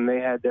 Mary's, and they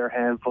had their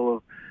handful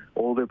of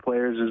older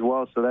players as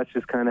well, so that's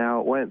just kind of how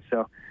it went.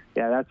 So,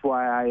 yeah, that's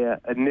why I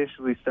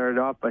initially started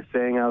off by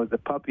saying I was a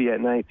puppy at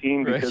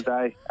 19, because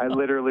I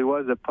literally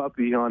was a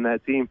puppy on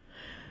that team.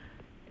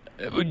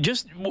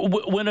 Just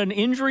when an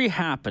injury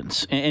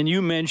happens, and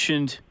you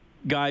mentioned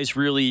guys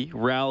really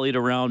rallied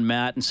around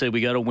Matt and said,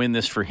 we got to win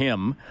this for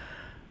him,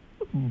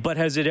 but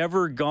has it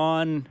ever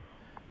gone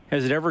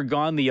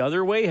the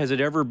other way? Has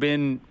it ever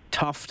been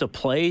tough to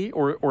play,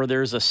 or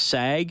there's a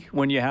sag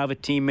when you have a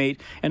teammate?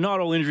 And not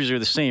all injuries are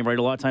the same, right?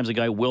 A lot of times a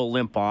guy will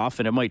limp off,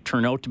 and it might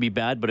turn out to be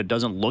bad, but it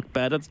doesn't look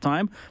bad at the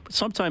time. But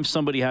sometimes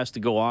somebody has to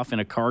go off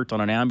in a cart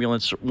on an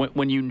ambulance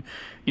when you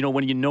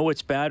know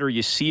it's bad or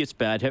you see it's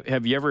bad.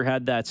 Have you ever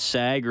had that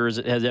sag, or has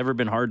it ever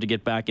been hard to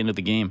get back into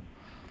the game?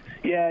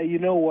 Yeah, you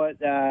know what?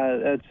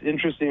 That's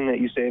interesting that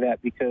you say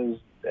that, because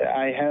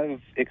I have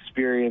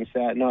experienced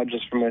that, not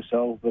just for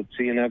myself, but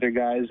seeing other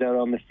guys out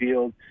on the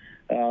field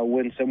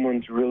when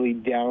someone's really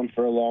down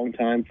for a long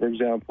time, for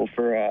example,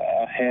 for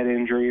a head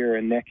injury or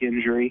a neck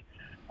injury.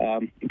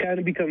 It kind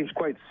of becomes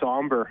quite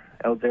somber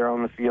out there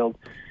on the field,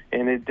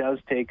 and it does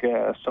take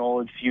a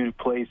solid few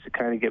plays to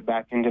kind of get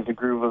back into the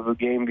groove of a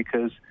game,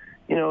 because,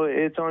 you know,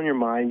 it's on your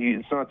mind.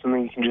 It's not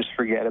something you can just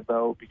forget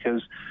about,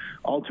 because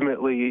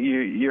ultimately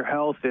your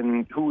health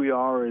and who we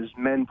are as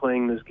men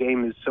playing this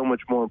game is so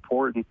much more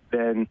important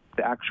than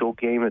the actual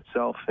game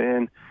itself.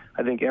 And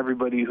I think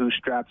everybody who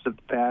straps up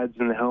the pads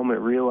and the helmet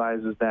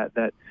realizes that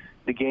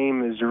the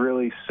game is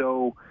really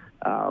so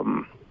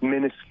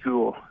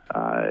minuscule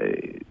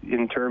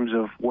in terms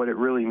of what it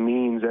really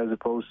means, as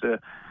opposed to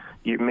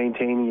you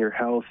maintaining your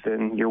health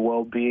and your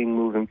well-being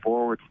moving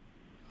forward.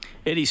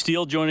 Eddie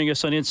Steele joining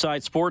us on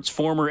Inside Sports,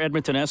 former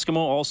Edmonton Eskimo,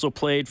 also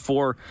played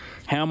for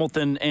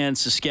Hamilton and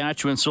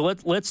Saskatchewan. So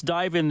let's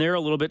dive in there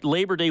a little bit.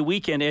 Labor Day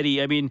weekend, Eddie,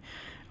 I mean,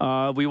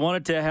 we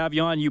wanted to have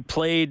you on. You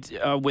played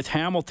with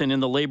Hamilton in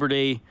the Labor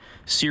Day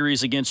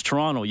series against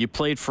Toronto. You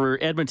played for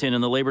Edmonton in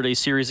the Labor Day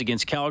series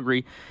against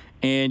Calgary,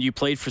 and you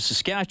played for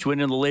Saskatchewan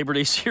in the Labor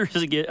Day series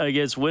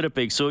against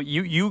Winnipeg. So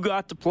you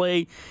got to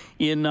play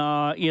in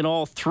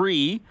all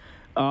three.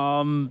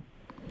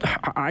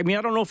 I mean,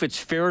 I don't know if it's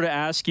fair to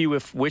ask you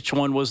which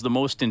one was the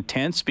most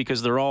intense,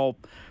 because they're all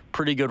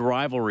pretty good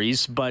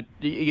rivalries. But,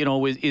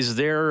 is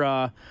there,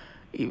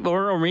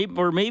 or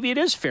maybe it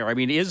is fair. I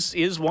mean,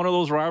 is one of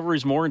those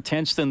rivalries more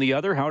intense than the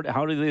other? How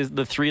do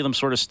the three of them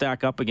sort of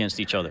stack up against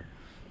each other?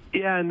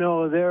 Yeah,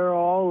 no, they're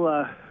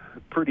all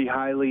pretty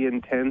highly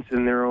intense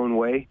in their own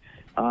way.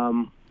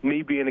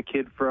 Me being a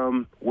kid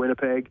from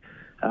Winnipeg,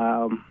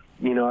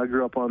 I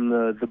grew up on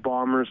the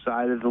Bombers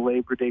side of the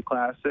Labor Day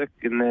Classic,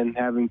 and then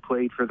having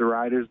played for the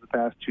Riders the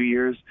past 2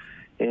 years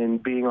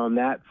and being on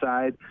that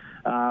side,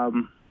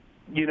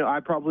 I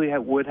probably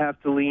would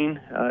have to lean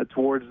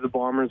towards the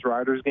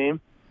Bombers-Riders game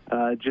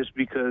just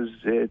because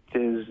it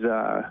is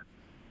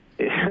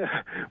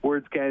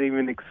words can't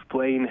even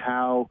explain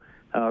how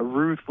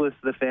ruthless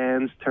the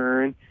fans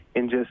turn.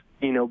 And just,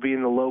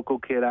 being the local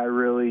kid, I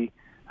really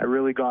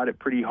got it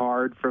pretty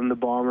hard from the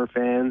Bomber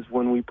fans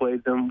when we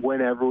played them,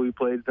 whenever we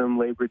played them,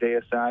 Labor Day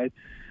aside.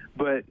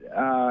 But,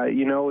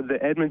 the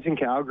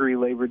Edmonton-Calgary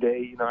Labor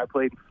Day, I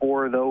played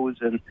 4 of those,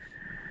 and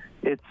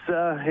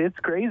it's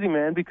crazy,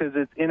 man, because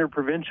it's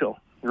interprovincial,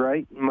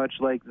 right? Much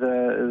like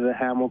the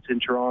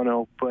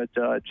Hamilton-Toronto, but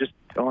just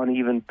on an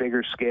even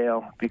bigger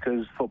scale,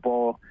 because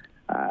football,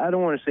 I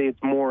don't want to say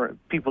it's more,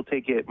 people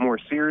take it more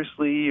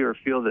seriously or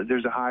feel that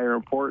there's a higher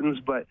importance,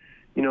 but,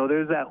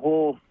 there's that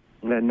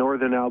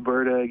northern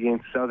Alberta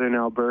against southern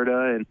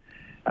Alberta,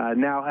 and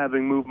now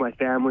having moved my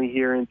family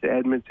here into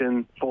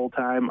Edmonton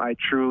full-time, I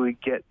truly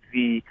get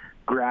the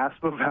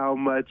grasp of how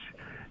much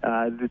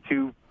the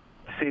two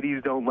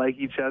cities don't like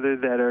each other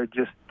that are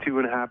just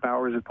 2.5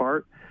 hours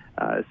apart.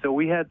 So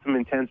we had some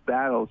intense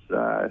battles.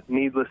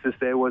 Needless to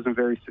say, I wasn't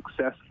very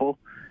successful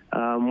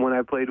when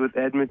I played with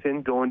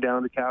Edmonton, going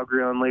down to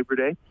Calgary on Labor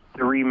Day.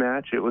 The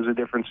rematch, it was a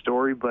different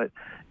story, but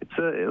it's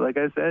like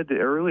I said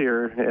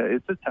earlier,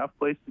 it's a tough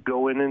place to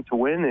go in and to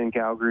win in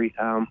Calgary.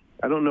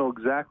 I don't know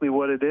exactly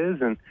what it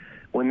is, and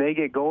when they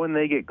get going,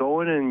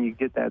 and you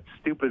get that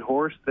stupid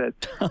horse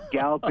that's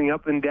galloping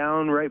up and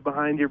down right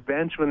behind your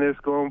bench when they're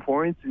scoring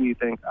points, and you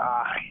think,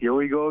 here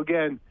we go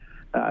again.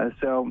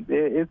 So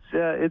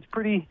it's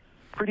pretty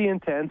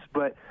intense,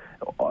 but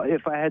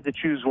if I had to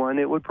choose one,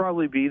 it would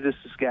probably be the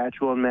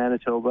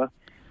Saskatchewan-Manitoba,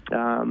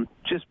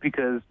 just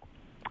because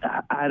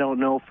I don't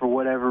know, for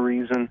whatever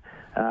reason,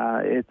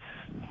 it's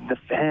the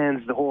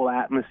fans, the whole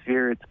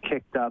atmosphere, it's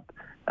kicked up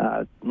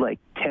like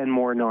 10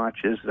 more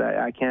notches.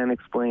 I can't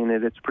explain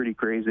it. It's pretty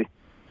crazy.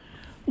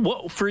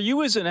 Well, for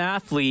you as an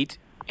athlete,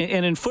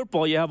 and in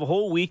football, you have a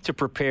whole week to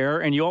prepare,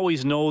 and you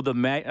always know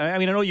I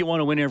know you want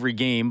to win every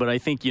game, but I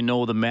think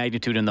the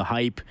magnitude and the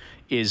hype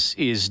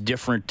is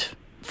different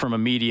from a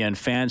media and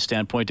fan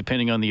standpoint,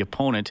 depending on the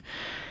opponent.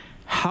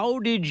 How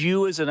did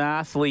you as an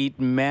athlete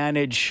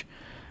manage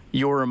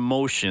your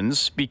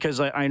emotions? Because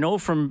I know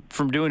from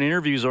doing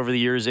interviews over the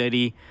years,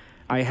 Eddie,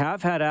 I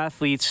have had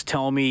athletes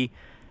tell me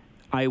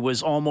I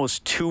was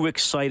almost too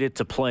excited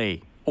to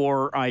play,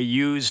 or I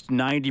used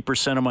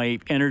 90% of my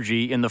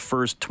energy in the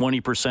first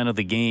 20% of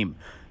the game.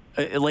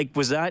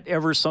 Was that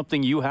ever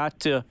something you had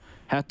to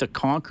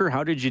conquer?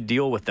 How did you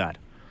deal with that?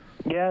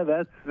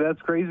 Yeah,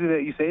 that's crazy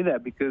that you say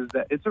that, because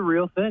it's a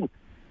real thing,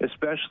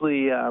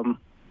 especially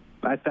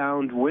I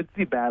found with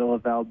the Battle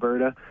of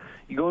Alberta.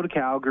 You go to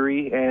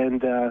Calgary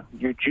and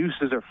your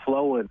juices are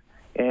flowing,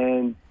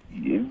 and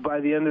by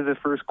the end of the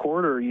first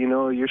quarter,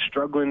 you're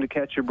struggling to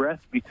catch your breath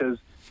because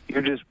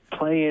you're just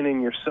playing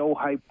and you're so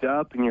hyped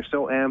up and you're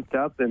so amped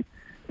up, and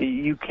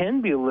you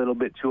can be a little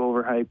bit too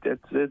overhyped.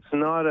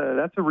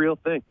 That's a real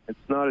thing.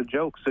 It's not a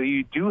joke. So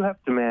you do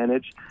have to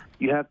manage.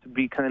 You have to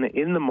be kind of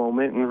in the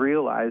moment and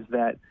realize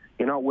that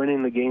you're not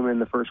winning the game in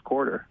the first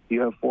quarter.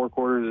 You have 4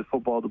 quarters of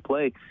football to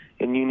play,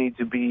 and you need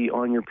to be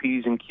on your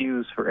P's and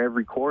Q's for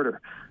every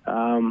quarter.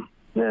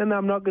 And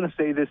I'm not going to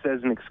say this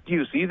as an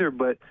excuse either,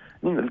 but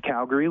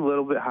Calgary, a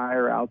little bit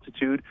higher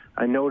altitude.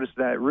 I noticed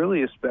that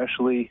really,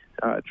 especially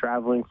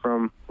traveling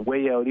from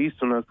way out east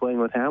when I was playing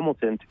with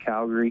Hamilton to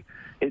Calgary,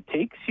 it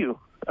takes you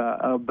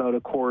about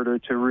a quarter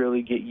to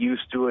really get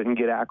used to it and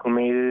get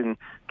acclimated and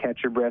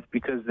catch your breath,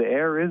 because the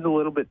air is a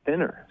little bit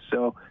thinner.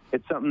 So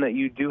it's something that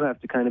you do have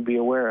to kind of be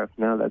aware of.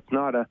 Now, that's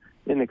not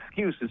an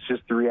excuse. It's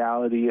just the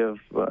reality of,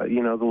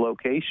 the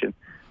location.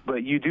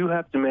 But you do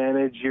have to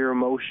manage your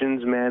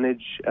emotions,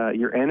 manage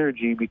your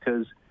energy,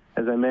 because,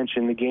 as I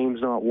mentioned, the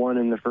game's not won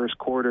in the first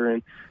quarter,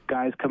 and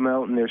guys come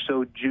out and they're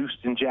so juiced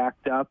and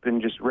jacked up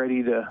and just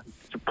ready to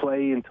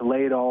play and to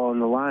lay it all on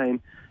the line.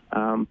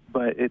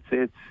 But it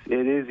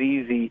is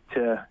easy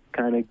to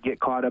kind of get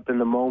caught up in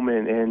the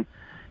moment and,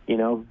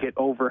 get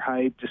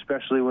overhyped,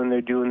 especially when they're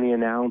doing the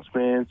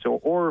announcements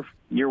or if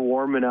you're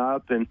warming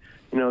up and,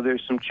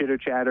 there's some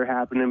chitter-chatter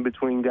happening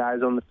between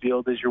guys on the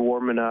field as you're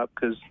warming up,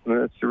 because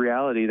that's the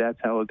reality. That's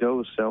how it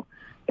goes. So,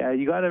 yeah,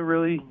 you got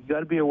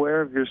to be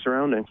aware of your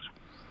surroundings.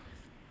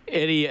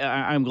 Eddie,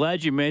 I'm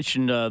glad you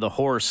mentioned the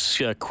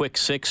horse, Quick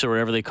Six, or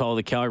whatever they call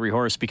the Calgary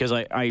horse, because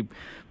I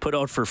put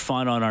out for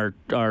fun on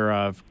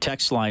our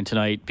text line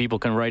tonight. People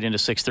can write into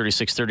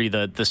 630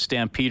 the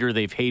stampeder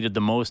they've hated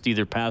the most,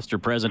 either past or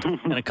present.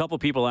 And a couple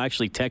people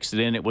actually texted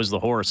in it was the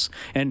horse.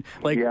 And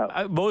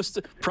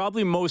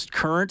probably most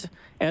current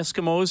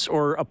Eskimos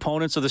or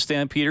opponents of the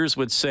Stampeders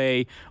would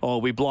say, "Oh,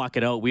 we block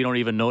it out. We don't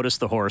even notice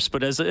the horse."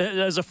 But as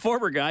a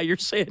former guy, you're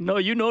saying, no,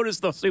 you notice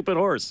the stupid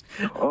horse.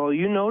 Oh,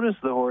 you notice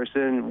the horse,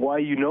 and why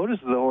you notice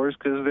the horse?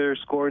 Because they're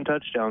scoring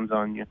touchdowns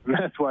on you.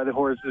 That's why the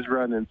horse is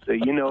running. So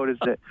you notice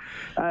it.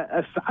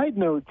 A side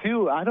note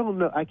too, I don't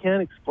know, I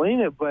can't explain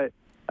it, but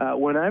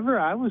whenever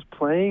I was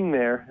playing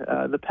there,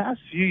 the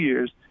past few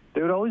years,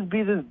 there would always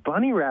be this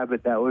bunny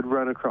rabbit that would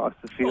run across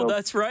the field. Oh,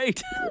 that's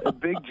right. A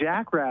big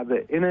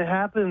jackrabbit. And it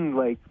happened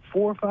like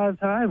 4 or 5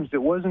 times.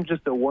 It wasn't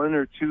just a 1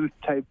 or 2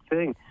 type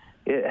thing.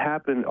 It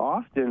happened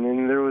often,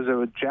 and there was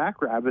a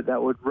jackrabbit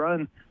that would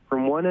run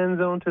from one end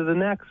zone to the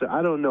next. So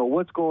I don't know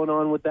what's going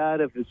on with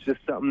that, if it's just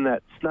something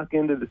that snuck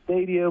into the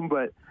stadium,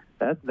 but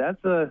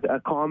that's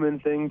a common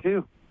thing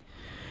too.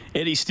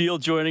 Eddie Steele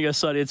joining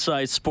us on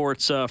Inside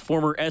Sports,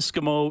 former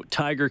Eskimo,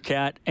 Tiger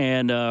Cat,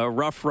 and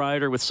Rough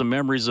Rider with some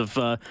memories of.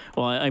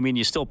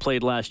 You still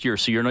played last year,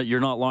 so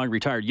you're not long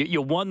retired.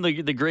 You won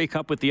the Grey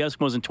Cup with the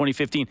Eskimos in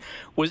 2015.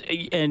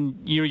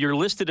 You're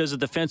listed as a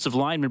defensive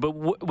lineman,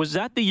 but was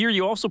that the year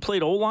you also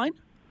played O-line?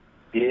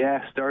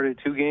 Yeah, started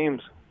 2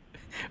 games.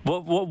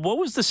 What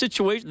was the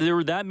situation? There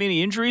were that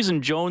many injuries,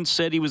 and Jones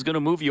said he was going to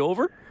move you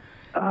over?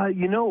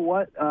 You know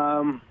what?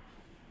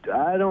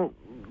 I don't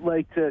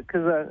like to,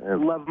 because I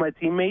love my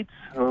teammates.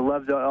 I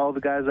loved all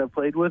the guys I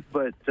played with,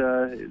 but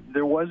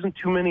there wasn't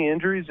too many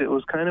injuries. It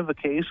was kind of a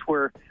case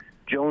where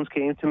Jones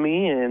came to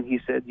me and he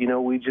said,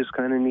 we just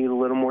kind of need a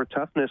little more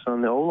toughness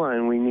on the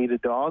O-line. We need a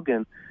dog.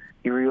 And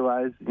he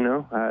realized,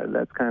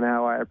 that's kind of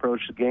how I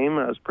approached the game.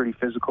 I was a pretty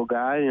physical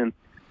guy, and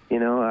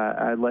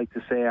I'd like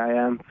to say I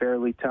am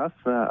fairly tough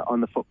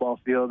on the football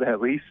field at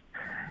least.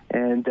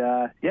 And,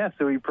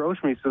 so he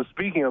approached me. So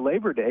speaking of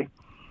Labor Day,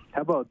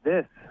 how about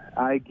this?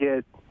 I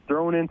get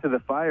thrown into the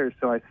fire.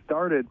 So I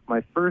started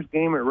my first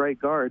game at right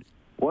guard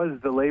was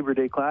the Labor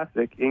Day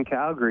Classic in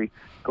Calgary,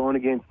 going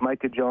against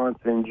Micah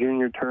Johnson,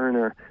 Junior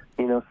Turner,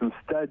 some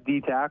stud D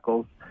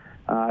tackles.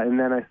 And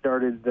then I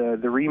started the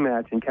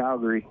rematch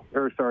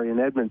in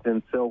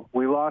Edmonton. So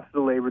we lost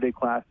the Labor Day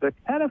Classic,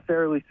 had a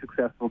fairly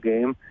successful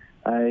game.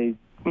 I,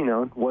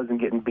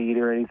 wasn't getting beat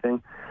or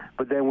anything.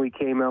 But then we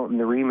came out in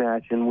the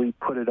rematch, and we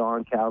put it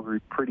on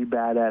Calgary pretty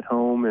bad at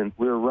home, and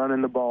we were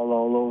running the ball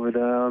all over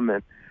them.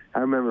 And I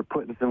remember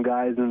putting some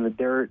guys in the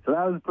dirt. So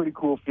that was a pretty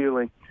cool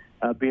feeling,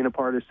 being a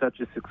part of such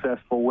a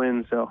successful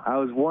win. So I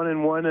was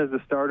 1-1 as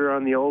a starter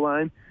on the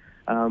O-line.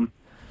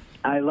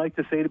 I like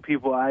to say to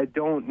people, I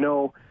don't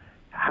know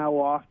how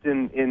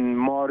often in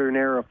modern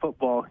era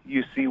football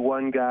you see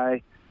one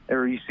guy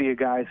or you see a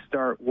guy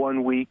start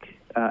 1 week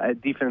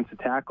at defensive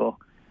tackle.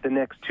 The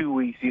next 2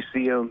 weeks you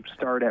see him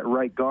start at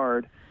right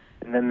guard,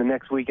 and then the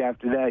next week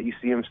after that you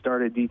see him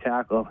start at D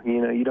tackle.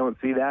 You don't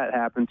see that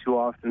happen too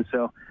often,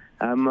 so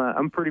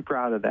I'm pretty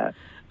proud of that.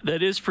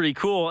 That is pretty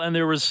cool. And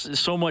there was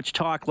so much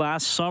talk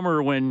last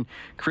summer when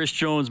Chris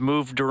Jones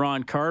moved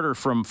Duron Carter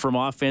from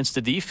offense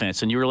to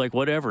defense, and you were like,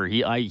 whatever.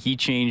 He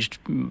changed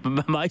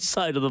my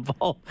side of the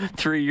ball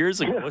 3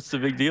 years ago. What's the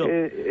big deal?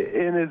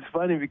 And it's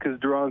funny because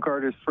Duron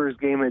Carter's first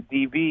game at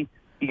DB,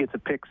 he gets a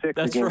pick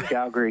six against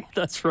Calgary.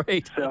 That's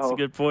right. So, that's a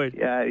good point.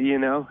 Yeah,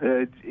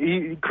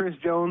 Chris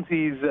Jones,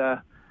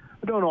 I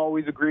don't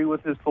always agree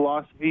with his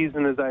philosophies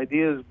and his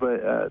ideas,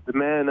 but the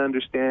man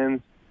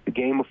understands the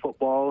game of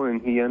football,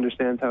 and he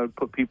understands how to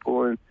put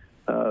people in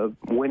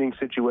winning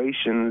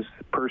situations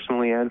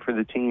personally and for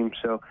the team.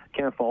 So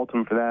can't fault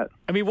him for that.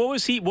 I mean, what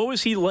was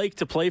he like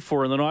to play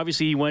for? And then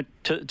obviously he went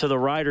to the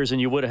Riders, and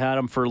you would have had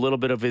him for a little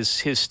bit of his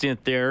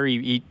stint there.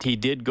 He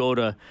did go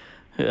to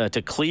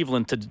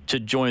Cleveland to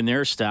join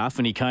their staff,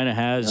 and he kind of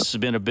has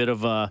been a bit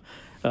of a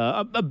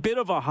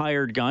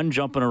hired gun,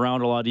 jumping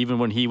around a lot, even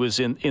when he was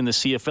in the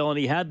CFL. And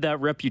he had that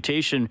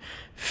reputation,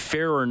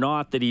 fair or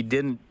not, that he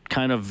didn't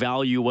kind of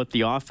value what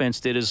the offense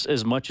did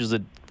as much as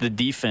the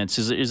defense.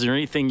 Is there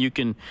anything you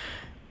can,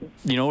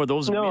 are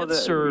those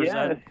myths? Or is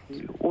that...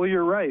 Well,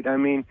 you're right. I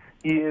mean,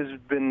 he has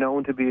been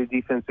known to be a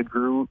defensive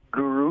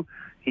guru.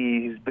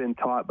 He's been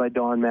taught by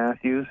Don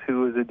Matthews,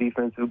 who is a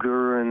defensive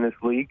guru in this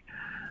league.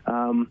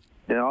 And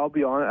I'll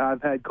be honest,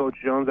 I've had Coach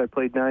Jones. I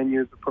played 9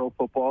 years of pro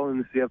football in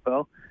the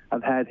CFL.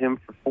 I've had him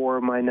for 4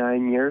 of my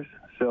 9 years,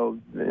 so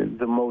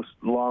the most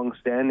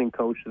long-standing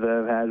coach that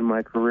I've had in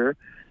my career.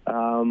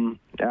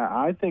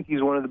 I think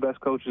he's one of the best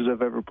coaches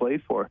I've ever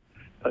played for.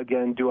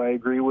 Again, do I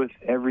agree with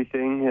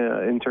everything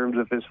in terms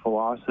of his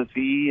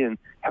philosophy and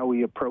how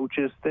he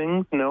approaches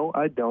things? No,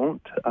 I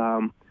don't.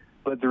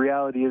 But the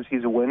reality is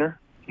he's a winner.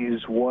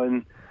 He's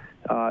won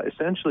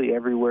essentially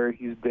everywhere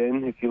he's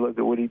been. If you look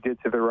at what he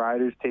did to the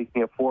Riders,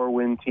 taking a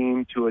 4-win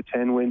team to a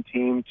 10-win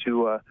team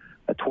to a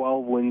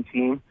 12-win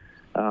team.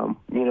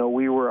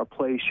 We were a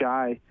play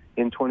shy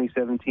in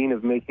 2017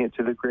 of making it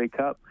to the Grey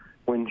Cup.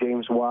 when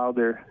James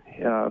Wilder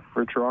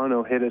for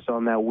Toronto hit us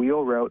on that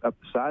wheel route up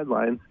the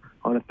sidelines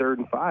on a 3rd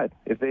and 5.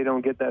 If they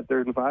don't get that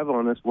 3rd and 5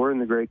 on us, we're in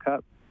the Grey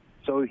Cup.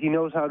 So he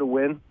knows how to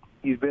win.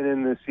 He's been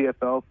in the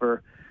CFL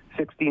for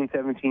 16,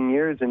 17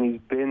 years, and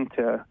he's been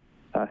to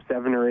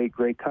 7 or 8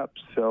 Grey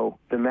Cups. So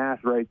the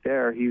math right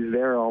there, he's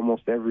there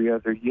almost every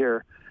other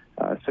year.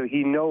 So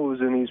he knows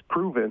and he's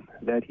proven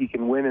that he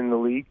can win in the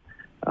league.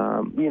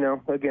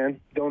 Again,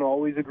 don't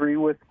always agree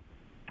with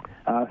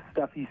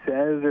stuff he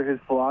says or his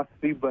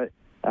philosophy, but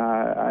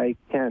I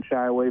can't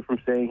shy away from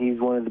saying he's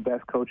one of the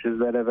best coaches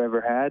that I've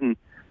ever had. And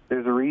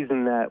there's a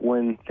reason that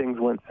when things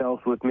went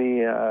south with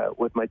me,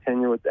 with my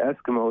tenure with the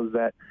Eskimos,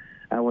 that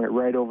I went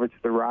right over to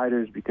the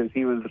Riders, because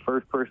he was the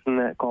first person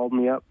that called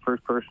me up,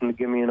 first person to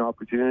give me an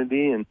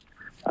opportunity. And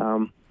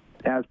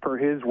as per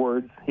his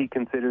words, he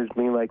considers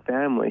me like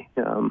family.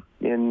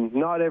 And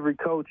not every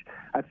coach,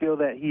 I feel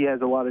that he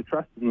has a lot of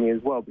trust in me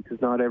as well,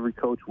 because not every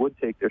coach would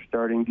take their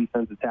starting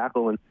defensive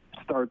tackle and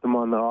start them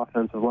on the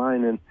offensive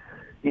line. And,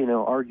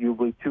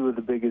 arguably 2 of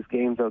the biggest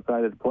games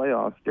outside of the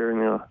playoffs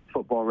during a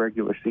football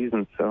regular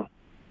season. So,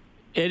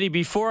 Eddie,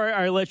 before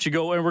I let you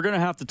go, and we're going to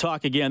have to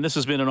talk again, this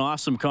has been an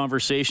awesome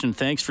conversation.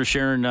 Thanks for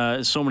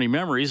sharing so many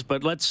memories.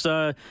 But let's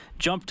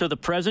jump to the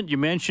present. You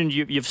mentioned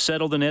you've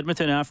settled in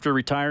Edmonton after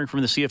retiring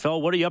from the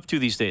CFL. What are you up to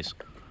these days?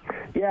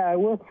 Yeah, I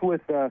work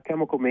with a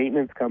chemical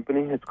maintenance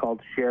company. It's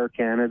called Share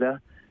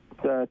Canada.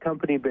 It's a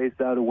company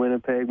based out of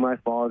Winnipeg. My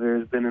father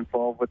has been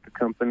involved with the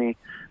company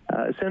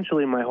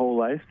essentially my whole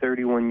life,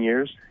 31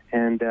 years,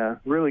 and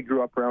really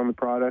grew up around the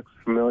products,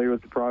 familiar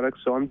with the products.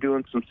 So I'm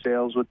doing some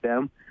sales with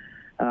them.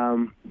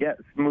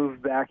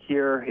 Moved back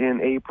here in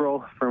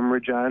April from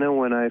Regina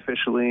when I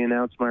officially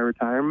announced my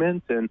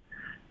retirement, and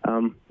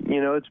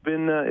it's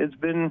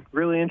been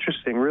really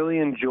interesting, really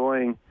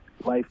enjoying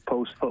life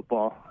post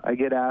football. I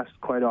get asked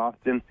quite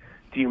often,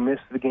 do you miss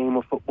the game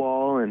of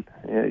football, and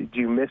do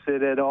you miss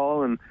it at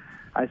all? And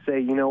I say,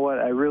 you know what,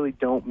 I really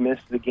don't miss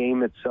the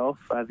game itself.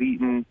 I've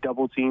eaten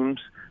double teams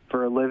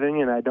for a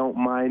living, and I don't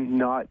mind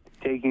not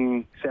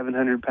taking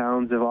 700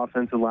 pounds of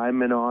offensive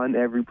linemen on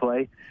every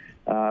play.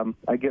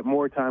 I get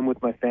more time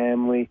with my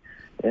family,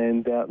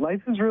 and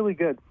life is really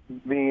good.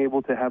 Being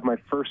able to have my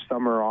first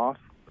summer off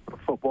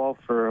football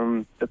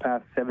for the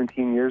past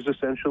 17 years,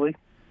 essentially.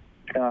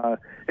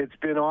 It's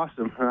been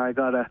awesome. I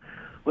got a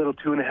little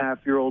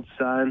 2.5-year-old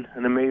son,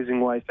 an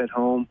amazing wife at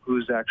home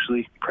who's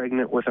actually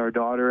pregnant with our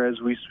daughter as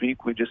we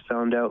speak. We just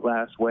found out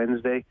last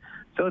Wednesday.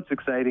 So it's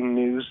exciting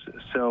news.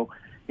 So,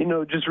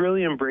 just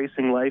really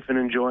embracing life and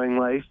enjoying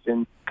life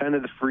and kind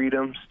of the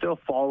freedom. Still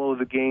follow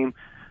the game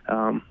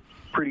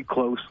pretty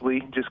closely,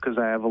 just because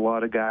I have a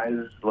lot of guys,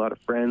 a lot of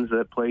friends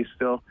that play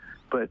still.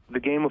 But the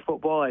game of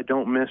football, I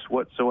don't miss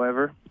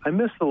whatsoever. I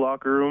miss the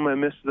locker room. I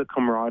miss the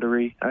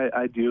camaraderie.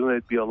 I do.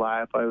 It'd be a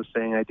lie if I was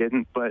saying I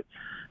didn't. But,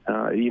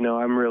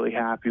 I'm really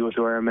happy with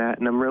where I'm at,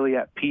 and I'm really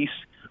at peace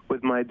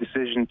with my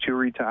decision to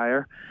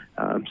retire.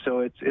 So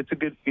it's a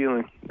good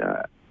feeling.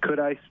 Could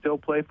I still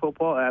play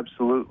football?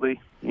 Absolutely.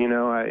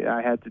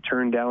 I had to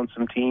turn down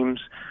some teams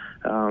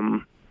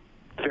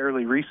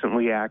fairly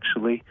recently,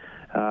 actually.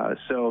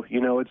 So,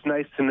 it's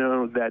nice to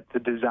know that the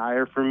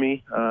desire for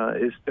me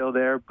is still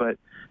there, but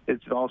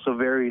it's also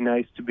very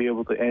nice to be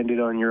able to end it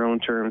on your own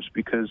terms,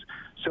 because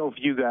so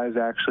few guys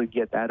actually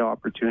get that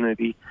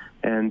opportunity,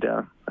 and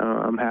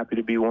I'm happy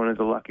to be one of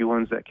the lucky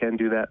ones that can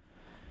do that.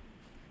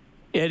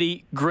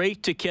 Eddie,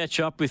 great to catch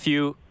up with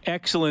you.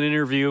 Excellent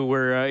interview.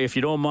 Where, if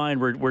you don't mind,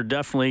 we're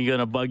definitely going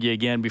to bug you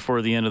again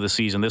before the end of the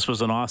season. This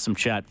was an awesome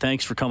chat.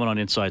 Thanks for coming on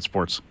Inside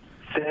Sports.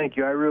 Thank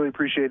you. I really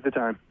appreciate the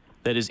time.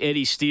 That is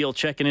Eddie Steele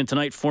checking in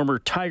tonight. Former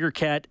Tiger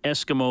Cat,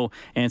 Eskimo,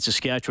 and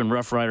Saskatchewan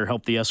Rough Rider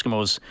helped the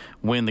Eskimos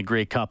win the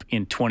Grey Cup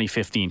in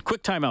 2015.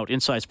 Quick timeout.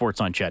 Inside Sports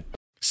on Ched.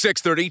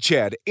 6:30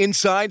 Ched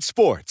Inside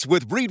Sports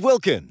with Reed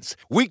Wilkins.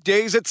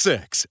 Weekdays at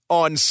 6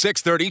 on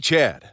 6:30 Ched.